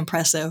 very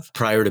impressive.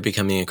 Prior to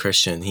becoming a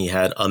Christian, he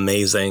had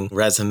amazing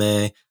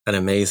resume, an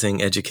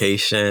amazing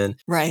education.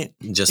 Right.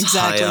 Just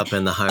high up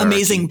in the hierarchy.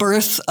 Amazing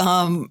birth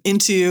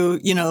into,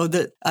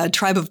 the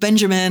tribe of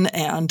Benjamin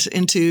and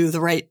into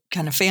the right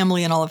kind of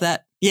family and all of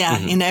that. Yeah.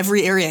 In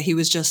every area, he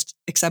was just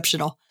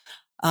exceptional.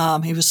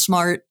 He was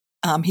smart.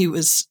 He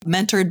was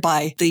mentored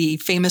by the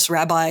famous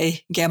Rabbi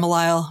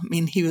Gamaliel. I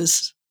mean, he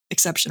was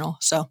exceptional.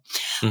 So,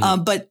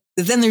 but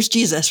then there's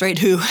Jesus, right?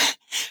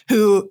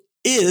 Who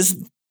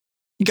is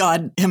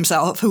God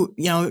himself, who,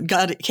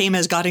 God came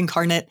as God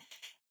incarnate,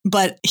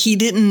 but he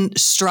didn't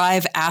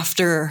strive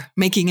after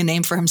making a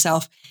name for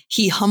himself.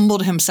 He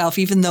humbled himself,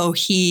 even though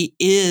he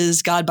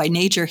is God by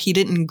nature. He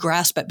didn't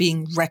grasp at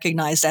being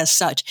recognized as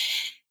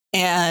such.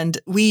 And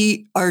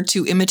we are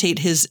to imitate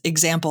his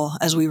example,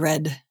 as we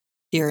read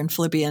here in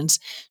Philippians,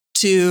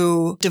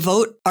 to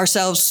devote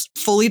ourselves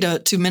fully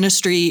to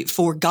ministry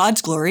for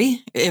God's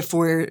glory, if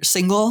we're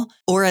single,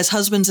 or as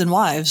husbands and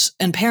wives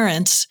and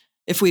parents,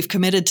 if we've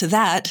committed to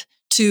that,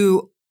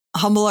 to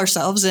humble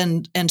ourselves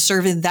and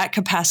serve in that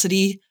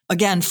capacity,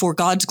 again, for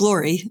God's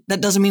glory.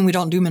 That doesn't mean we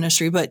don't do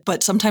ministry,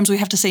 but sometimes we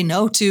have to say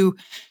no to,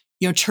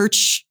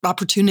 church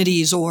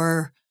opportunities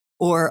or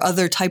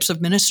other types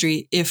of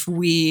ministry if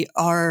we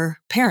are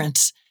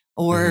parents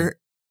or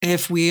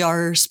if we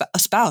are a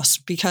spouse,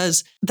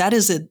 because that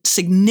is a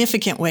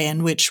significant way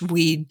in which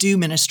we do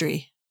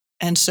ministry.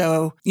 And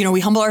so, we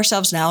humble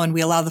ourselves now and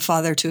we allow the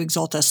Father to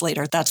exalt us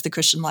later. That's the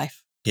Christian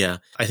life. Yeah.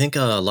 I think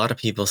a lot of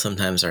people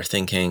sometimes are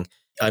thinking,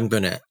 I'm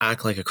going to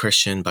act like a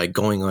Christian by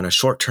going on a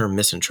short-term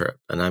mission trip.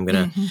 And I'm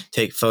going to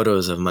take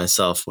photos of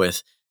myself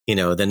with,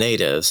 the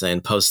natives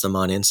and post them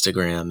on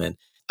Instagram. And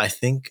I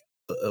think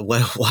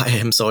why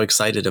I'm so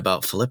excited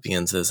about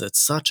Philippians is it's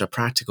such a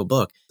practical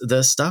book.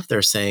 The stuff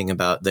they're saying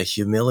about the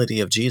humility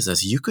of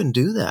Jesus, you can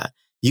do that.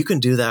 You can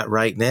do that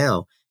right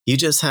now. You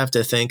just have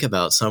to think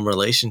about some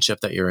relationship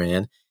that you're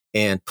in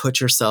and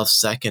put yourself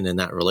second in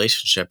that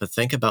relationship and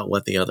think about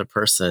what the other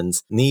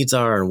person's needs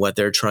are and what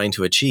they're trying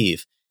to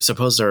achieve.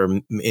 Suppose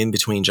they're in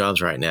between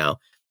jobs right now.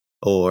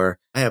 Or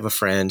I have a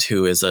friend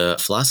who is a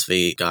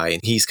philosophy guy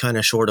and he's kind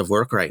of short of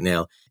work right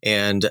now.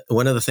 And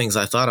one of the things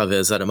I thought of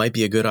is that it might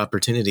be a good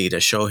opportunity to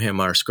show him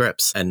our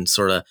scripts and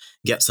sort of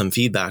get some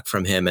feedback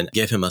from him and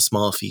give him a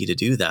small fee to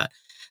do that.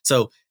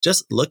 So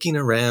just looking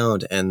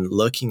around and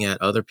looking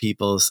at other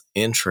people's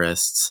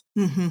interests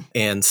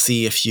and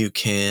see if you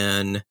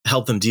can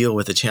help them deal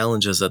with the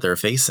challenges that they're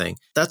facing.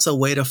 That's a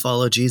way to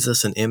follow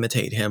Jesus and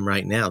imitate him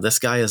right now. This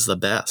guy is the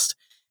best.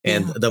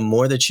 And the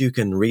more that you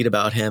can read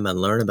about him and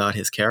learn about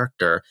his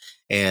character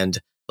and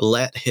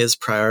let his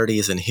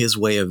priorities and his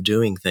way of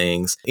doing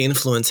things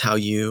influence how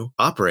you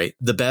operate,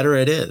 the better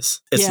it is.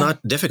 It's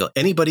not difficult.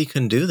 Anybody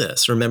can do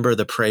this. Remember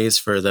the praise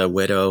for the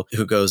widow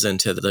who goes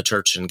into the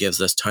church and gives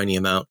this tiny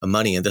amount of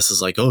money. And this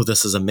is like, oh,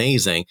 this is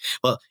amazing.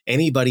 Well,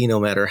 anybody, no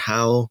matter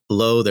how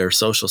low their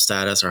social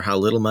status or how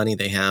little money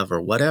they have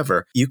or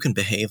whatever, you can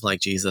behave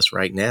like Jesus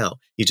right now.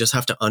 You just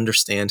have to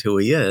understand who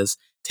he is,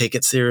 take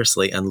it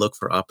seriously, and look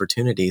for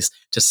opportunities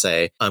to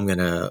say, I'm going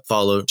to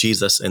follow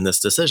Jesus in this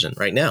decision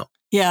right now.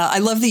 Yeah, I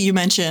love that you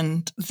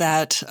mentioned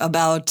that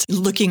about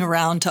looking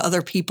around to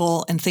other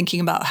people and thinking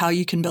about how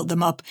you can build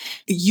them up.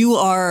 You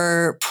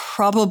are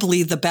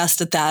probably the best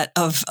at that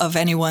of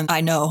anyone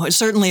I know,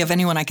 certainly of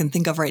anyone I can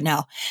think of right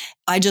now.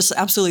 I just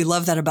absolutely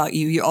love that about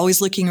you. You're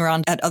always looking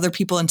around at other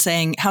people and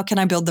saying, how can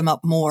I build them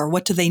up more?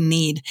 What do they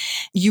need?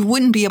 You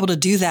wouldn't be able to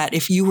do that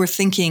if you were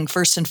thinking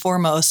first and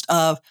foremost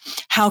of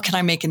how can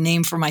I make a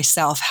name for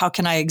myself? How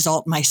can I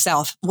exalt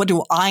myself? What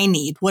do I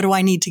need? What do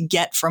I need to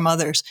get from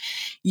others?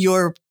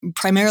 You're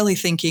primarily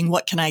thinking,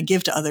 what can I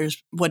give to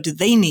others? What do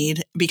they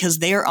need? Because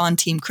they're on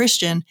Team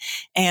Christian.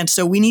 And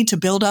so we need to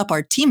build up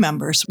our team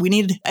members. We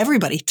need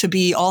everybody to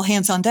be all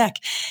hands on deck.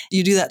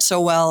 You do that so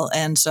well.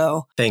 And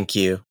so thank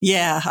you.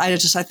 Yeah,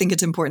 I think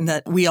it's important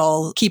that we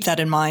all keep that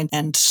in mind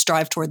and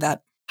strive toward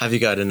that. Have you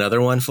got another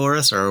one for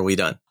us or are we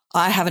done?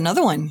 I have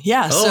another one.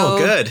 Yeah. Oh,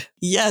 good.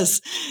 Yes.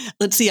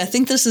 Let's see. I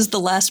think this is the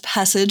last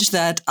passage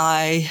that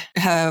I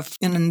have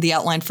in the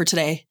outline for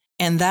today.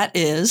 And that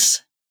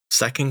is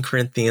 2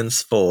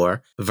 Corinthians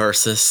 4,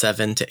 verses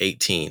 7 to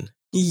 18.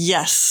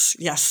 Yes.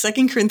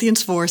 2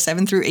 Corinthians 4,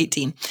 7 through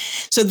 18.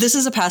 So this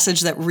is a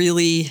passage that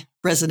really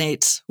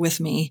resonates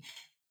with me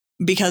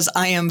because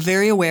I am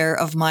very aware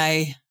of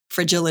my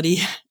fragility.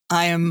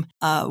 I am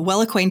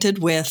well acquainted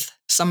with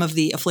some of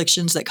the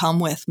afflictions that come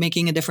with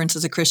making a difference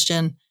as a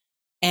Christian.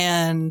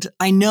 And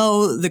I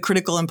know the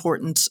critical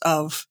importance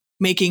of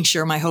making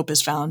sure my hope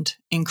is found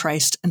in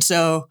Christ. And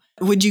so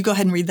would you go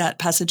ahead and read that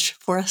passage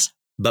for us?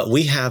 But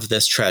we have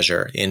this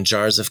treasure in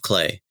jars of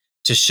clay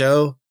to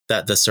show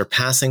that the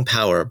surpassing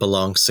power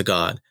belongs to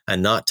God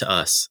and not to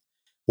us.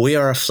 We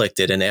are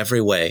afflicted in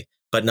every way,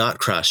 but not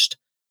crushed,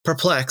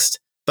 perplexed,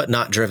 but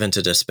not driven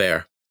to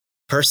despair,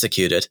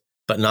 persecuted,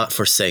 but not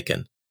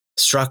forsaken,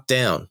 struck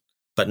down,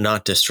 but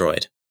not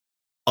destroyed.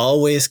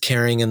 Always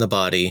carrying in the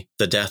body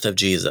the death of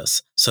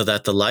Jesus, so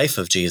that the life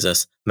of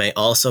Jesus may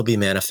also be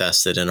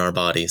manifested in our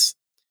bodies.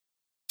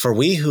 For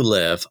we who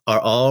live are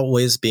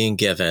always being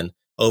given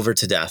over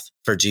to death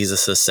for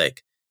Jesus'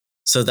 sake,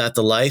 so that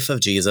the life of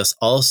Jesus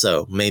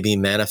also may be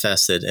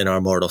manifested in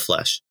our mortal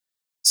flesh.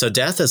 So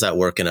death is at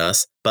work in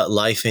us, but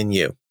life in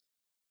you.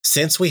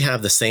 Since we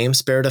have the same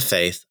spirit of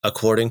faith,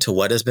 according to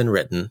what has been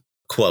written,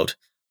 quote,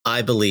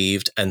 I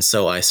believed, and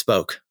so I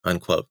spoke,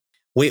 unquote.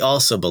 We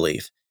also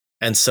believe,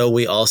 and so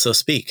we also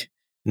speak,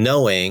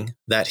 knowing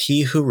that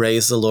he who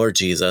raised the Lord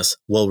Jesus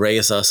will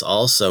raise us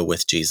also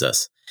with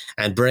Jesus,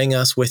 and bring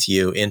us with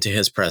you into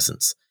his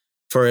presence.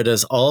 For it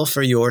is all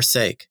for your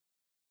sake,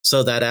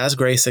 so that as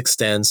grace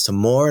extends to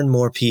more and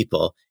more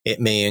people, it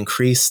may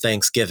increase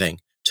thanksgiving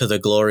to the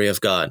glory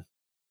of God.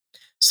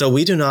 So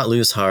we do not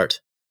lose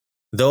heart.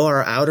 Though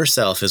our outer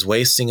self is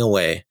wasting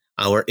away,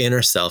 our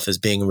inner self is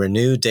being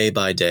renewed day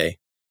by day.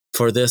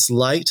 For this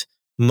light,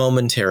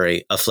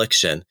 momentary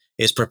affliction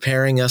is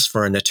preparing us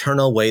for an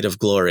eternal weight of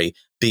glory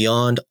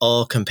beyond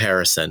all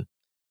comparison,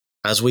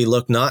 as we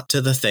look not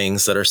to the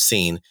things that are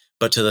seen,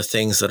 but to the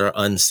things that are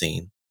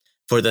unseen.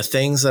 For the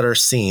things that are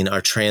seen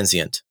are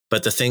transient,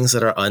 but the things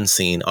that are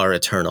unseen are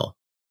eternal.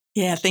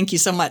 Yeah, thank you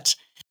so much.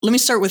 Let me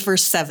start with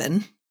verse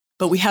 7.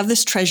 But we have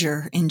this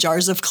treasure in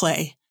jars of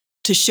clay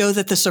to show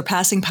that the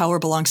surpassing power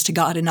belongs to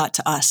God and not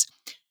to us.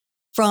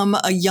 From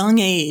a young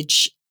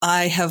age,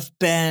 I have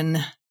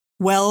been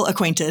well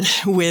acquainted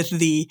with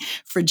the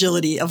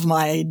fragility of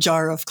my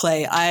jar of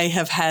clay. I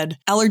have had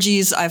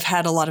allergies. I've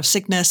had a lot of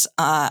sickness.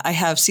 I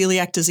have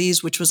celiac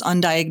disease, which was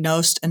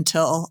undiagnosed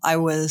until I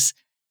was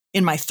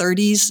in my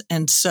 30s.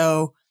 And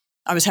so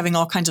I was having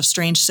all kinds of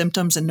strange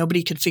symptoms and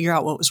nobody could figure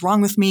out what was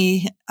wrong with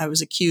me. I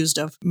was accused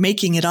of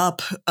making it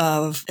up,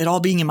 of it all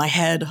being in my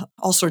head,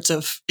 all sorts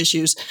of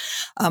issues.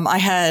 I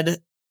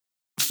had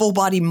full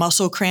body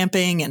muscle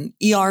cramping and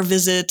ER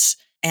visits.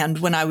 And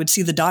when I would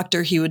see the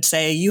doctor, he would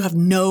say, you have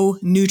no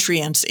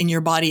nutrients in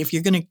your body. If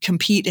you're going to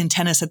compete in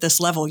tennis at this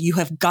level, you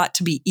have got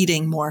to be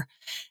eating more.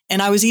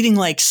 And I was eating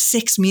like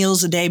 6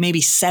 meals a day,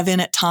 maybe 7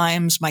 at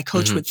times. My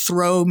coach would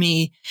throw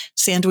me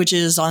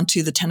sandwiches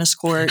onto the tennis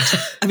court.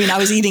 I mean, I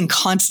was eating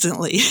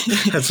constantly.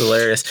 That's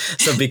hilarious.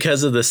 So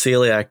because of the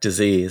celiac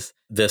disease,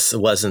 this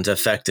wasn't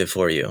effective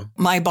for you.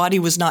 My body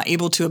was not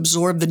able to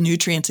absorb the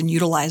nutrients and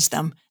utilize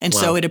them. And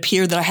so it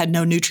appeared that I had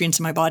no nutrients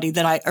in my body,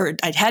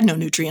 I had no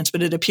nutrients,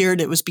 but it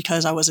appeared it was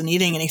because I wasn't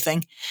eating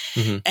anything.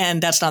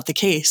 And that's not the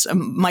case.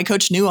 My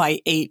coach knew I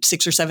ate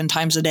 6 or 7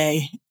 times a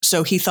day.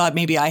 So he thought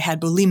maybe I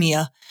had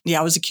bulimia. Yeah,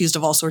 I was accused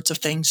of all sorts of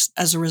things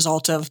as a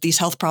result of these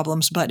health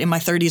problems. But in my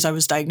 30s, I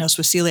was diagnosed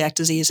with celiac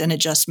disease, and it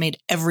just made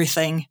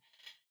everything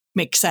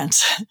make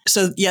sense.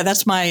 So yeah,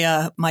 that's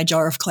my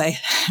jar of clay.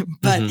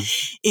 But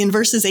in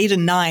verses 8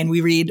 and 9,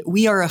 we read,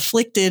 we are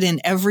afflicted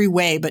in every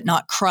way, but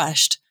not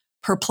crushed,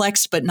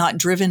 perplexed, but not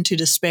driven to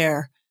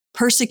despair,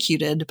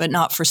 persecuted, but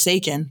not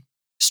forsaken,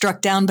 struck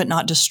down, but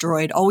not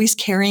destroyed, always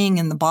carrying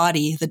in the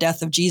body the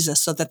death of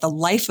Jesus, so that the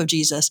life of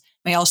Jesus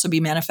may also be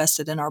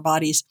manifested in our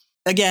bodies.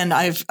 Again,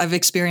 I've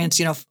experienced,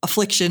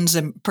 afflictions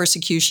and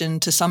persecution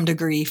to some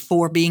degree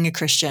for being a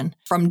Christian.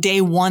 From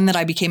day one that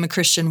I became a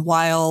Christian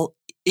while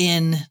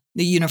in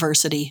the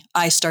university,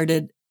 I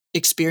started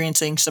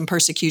experiencing some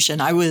persecution.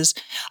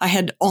 I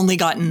had only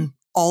gotten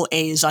all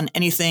A's on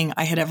anything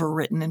I had ever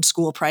written in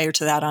school prior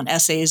to that, on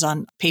essays,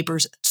 on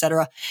papers,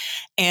 etc.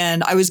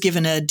 And I was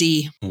given a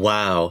D.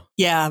 Wow.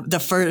 Yeah, the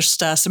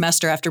first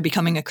semester after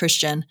becoming a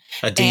Christian.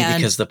 A D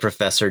because the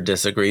professor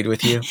disagreed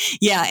with you?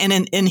 Yeah,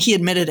 and he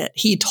admitted it.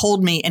 He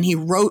told me, and he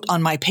wrote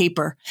on my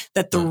paper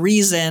that the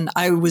reason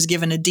I was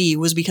given a D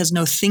was because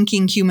no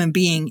thinking human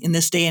being in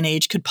this day and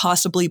age could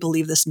possibly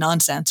believe this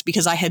nonsense,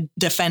 because I had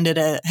defended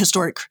a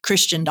historic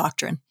Christian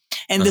doctrine.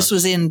 And this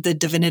was in the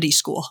divinity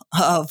school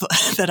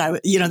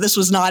this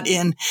was not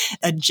in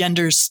a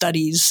gender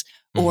studies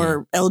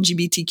or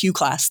LGBTQ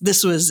class.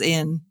 This was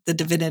in the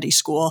divinity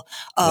school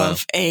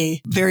of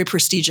a very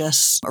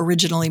prestigious,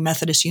 originally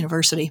Methodist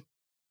university.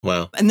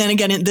 Wow. And then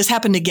again, this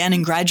happened again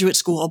in graduate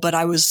school, but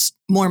I was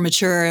more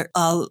mature,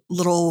 a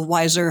little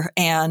wiser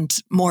and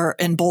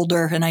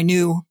bolder. And I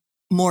knew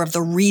more of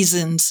the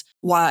reasons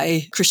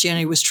why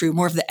Christianity was true,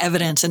 more of the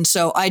evidence. And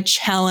so I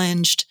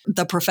challenged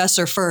the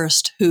professor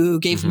first, who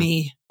gave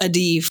me a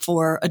D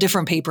for a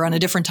different paper on a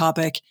different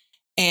topic.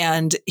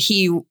 And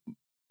he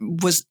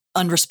was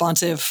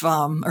unresponsive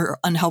or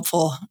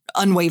unhelpful,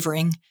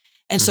 unwavering.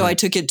 And so I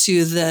took it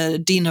to the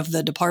dean of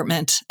the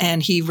department,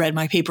 and he read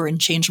my paper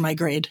and changed my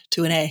grade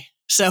to an A.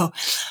 So,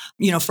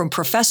 from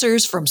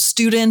professors, from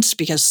students,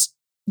 because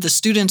the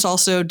students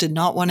also did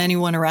not want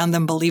anyone around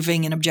them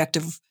believing in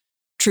objective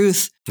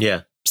truth.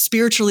 Yeah.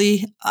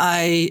 Spiritually,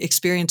 I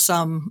experienced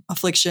some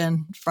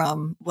affliction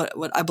from what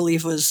I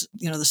believe was,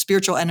 the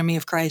spiritual enemy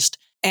of Christ.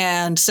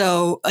 And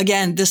so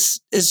again, this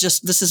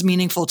is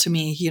meaningful to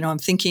me. I'm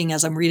thinking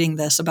as I'm reading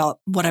this about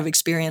what I've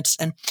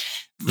experienced. And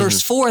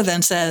verse 4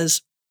 then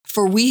says,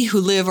 for we who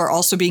live are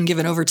also being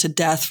given over to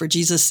death for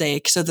Jesus'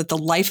 sake, so that the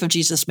life of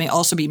Jesus may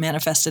also be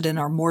manifested in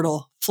our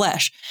mortal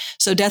flesh.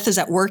 So death is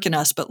at work in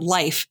us, but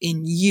life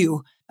in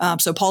you.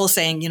 So Paul is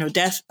saying,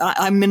 death,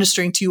 I'm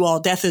ministering to you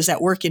all. Death is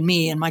at work in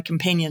me and my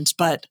companions,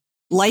 but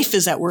life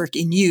is at work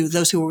in you,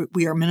 those who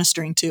we are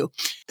ministering to.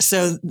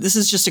 So this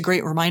is just a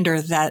great reminder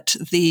that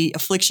the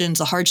afflictions,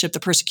 the hardship, the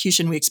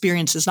persecution we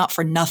experience is not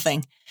for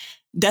nothing.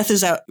 Death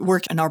is at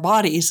work in our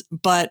bodies,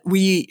 but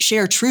we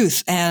share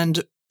truth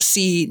and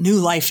see new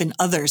life in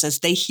others as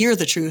they hear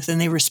the truth and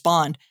they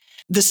respond.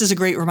 This is a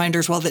great reminder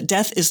as well that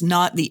death is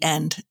not the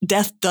end.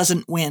 Death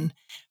doesn't win.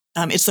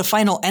 It's the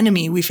final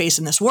enemy we face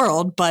in this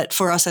world, but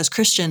for us as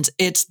Christians,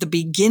 it's the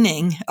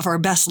beginning of our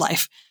best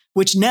life,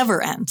 which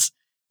never ends.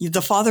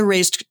 The Father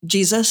raised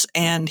Jesus,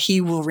 and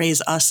he will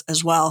raise us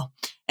as well.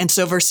 And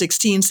so verse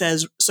 16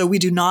 says, so we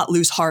do not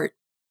lose heart.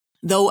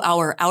 Though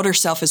our outer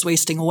self is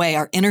wasting away,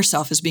 our inner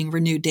self is being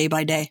renewed day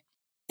by day.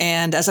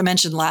 And as I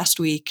mentioned last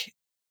week,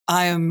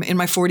 I'm in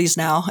my 40s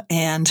now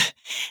and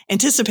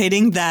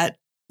anticipating that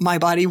my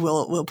body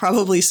will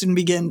probably soon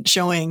begin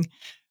showing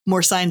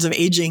more signs of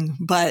aging.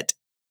 But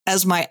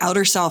as my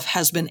outer self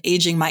has been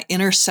aging, my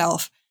inner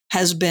self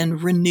has been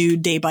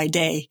renewed day by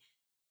day.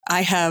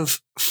 I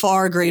have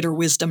far greater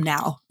wisdom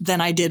now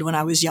than I did when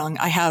I was young.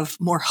 I have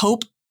more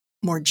hope,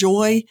 more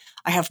joy.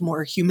 I have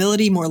more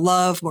humility, more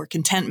love, more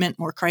contentment,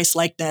 more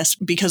Christ-likeness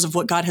because of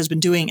what God has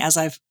been doing as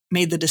I've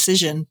made the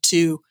decision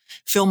to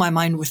fill my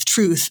mind with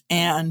truth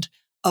and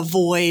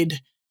avoid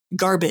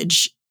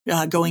garbage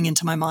going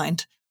into my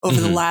mind over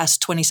the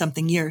last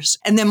 20-something years.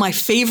 And then my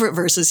favorite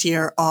verses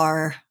here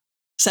are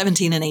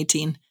 17 and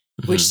 18,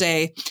 which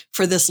say,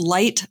 for this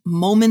light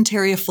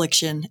momentary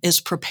affliction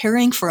is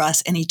preparing for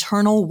us an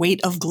eternal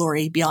weight of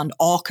glory beyond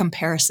all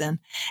comparison,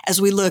 as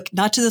we look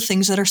not to the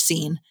things that are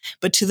seen,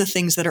 but to the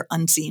things that are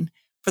unseen.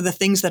 For the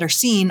things that are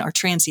seen are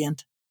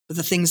transient, but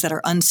the things that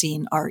are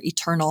unseen are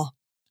eternal.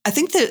 I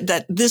think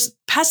that this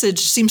passage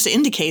seems to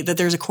indicate that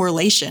there's a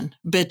correlation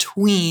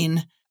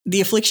between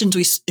the afflictions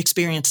we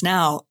experience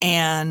now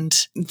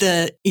and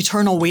the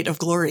eternal weight of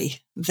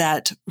glory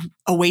that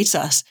awaits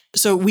us.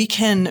 So we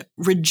can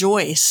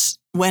rejoice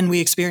when we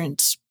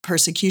experience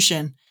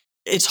persecution.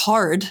 It's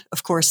hard,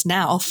 of course,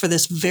 now for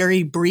this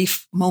very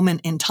brief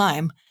moment in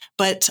time,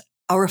 but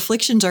our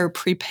afflictions are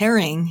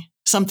preparing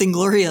something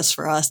glorious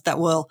for us that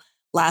will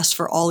last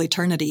for all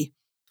eternity.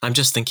 I'm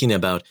just thinking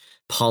about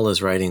Paul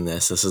is writing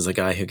this. This is a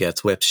guy who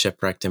gets whipped,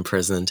 shipwrecked,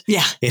 imprisoned.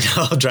 Yeah.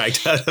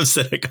 Dragged out of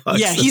synagogues.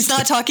 Yeah, he's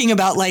not talking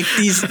about like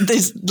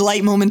these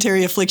light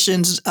momentary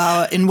afflictions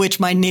in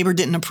which my neighbor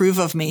didn't approve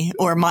of me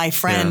or my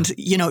friend,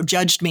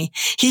 judged me.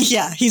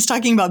 He's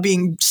talking about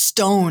being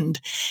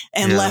stoned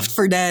and left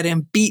for dead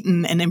and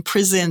beaten and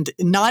imprisoned,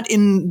 not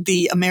in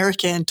the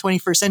American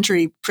 21st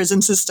century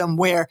prison system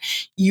where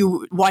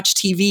you watch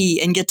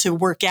TV and get to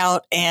work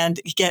out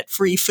and get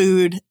free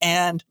food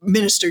and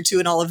minister to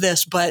and all of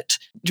this, but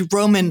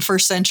Roman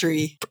first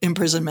century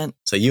imprisonment.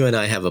 So you and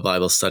I have a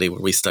Bible study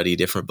where we study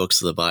different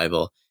books of the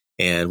Bible,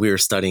 and we were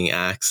studying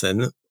Acts,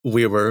 and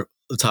we were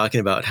talking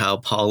about how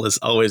Paul is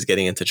always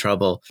getting into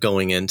trouble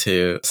going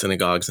into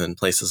synagogues and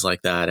places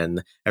like that,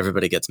 and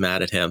everybody gets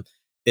mad at him.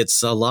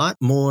 It's a lot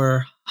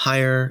more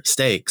higher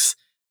stakes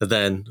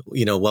than,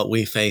 what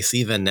we face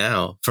even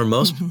now for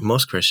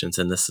most Christians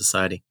in this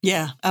society.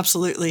 Yeah,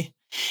 absolutely.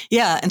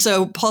 Yeah. And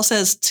so Paul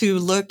says to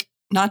look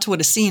not to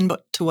what is seen,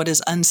 but to what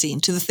is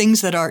unseen, to the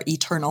things that are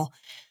eternal.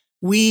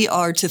 We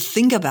are to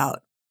think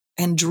about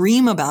and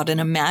dream about and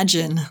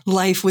imagine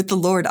life with the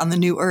Lord on the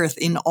new earth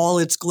in all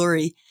its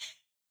glory.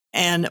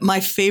 And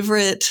my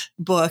favorite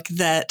book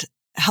that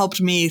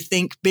helped me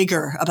think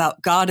bigger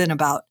about God and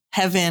about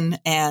heaven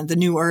and the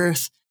new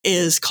earth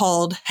is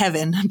called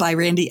Heaven by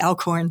Randy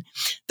Alcorn.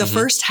 The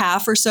first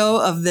half or so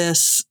of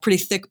this pretty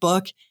thick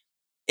book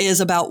is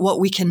about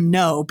what we can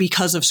know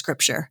because of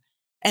Scripture.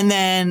 And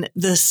then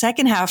the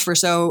second half or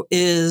so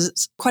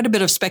is quite a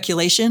bit of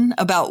speculation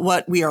about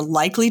what we are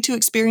likely to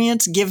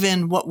experience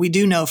given what we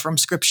do know from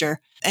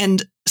Scripture.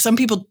 And some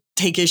people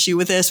take issue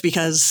with this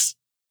because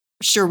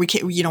sure, we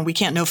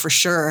can't know for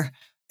sure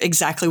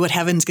exactly what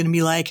heaven's going to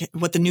be like,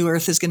 what the new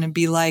earth is going to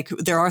be like.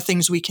 There are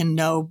things we can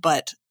know,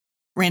 but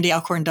Randy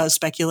Alcorn does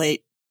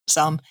speculate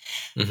some.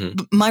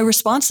 My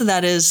response to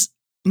that is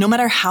no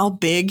matter how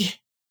big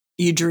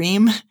you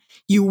dream,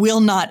 you will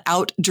not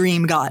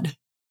outdream God.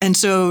 And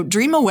so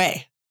dream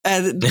away.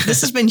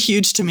 This has been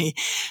huge to me.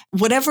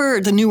 Whatever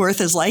the new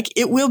earth is like,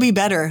 it will be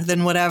better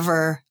than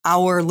whatever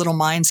our little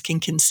minds can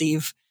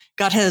conceive.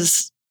 God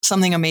has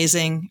something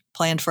amazing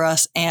planned for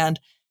us. And,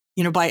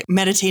 by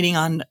meditating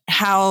on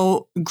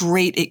how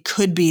great it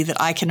could be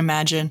that I can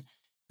imagine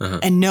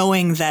and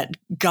knowing that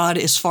God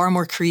is far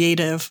more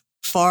creative,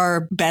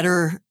 far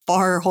better,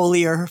 far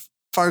holier,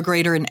 far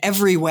greater in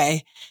every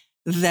way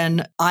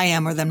than I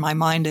am or than my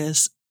mind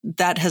is,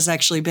 that has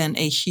actually been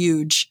a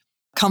huge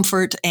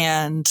comfort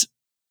and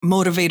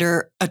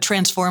motivator, a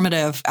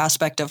transformative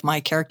aspect of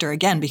my character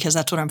again, because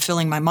that's what I'm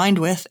filling my mind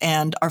with,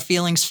 and our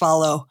feelings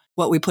follow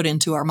what we put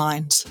into our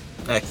minds.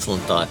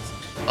 Excellent thoughts.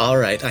 All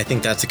right, I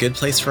think that's a good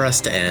place for us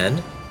to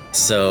end.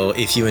 So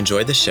if you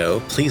enjoyed the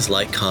show, please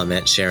like,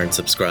 comment, share, and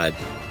subscribe.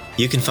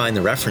 You can find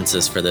the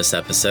references for this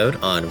episode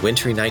on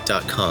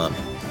wintrynight.com.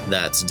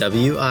 That's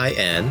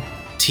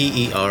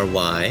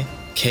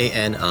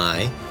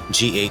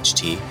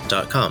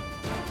WINTERYKNIGHT.com.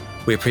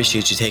 We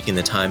appreciate you taking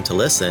the time to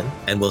listen,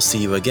 and we'll see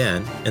you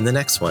again in the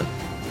next one.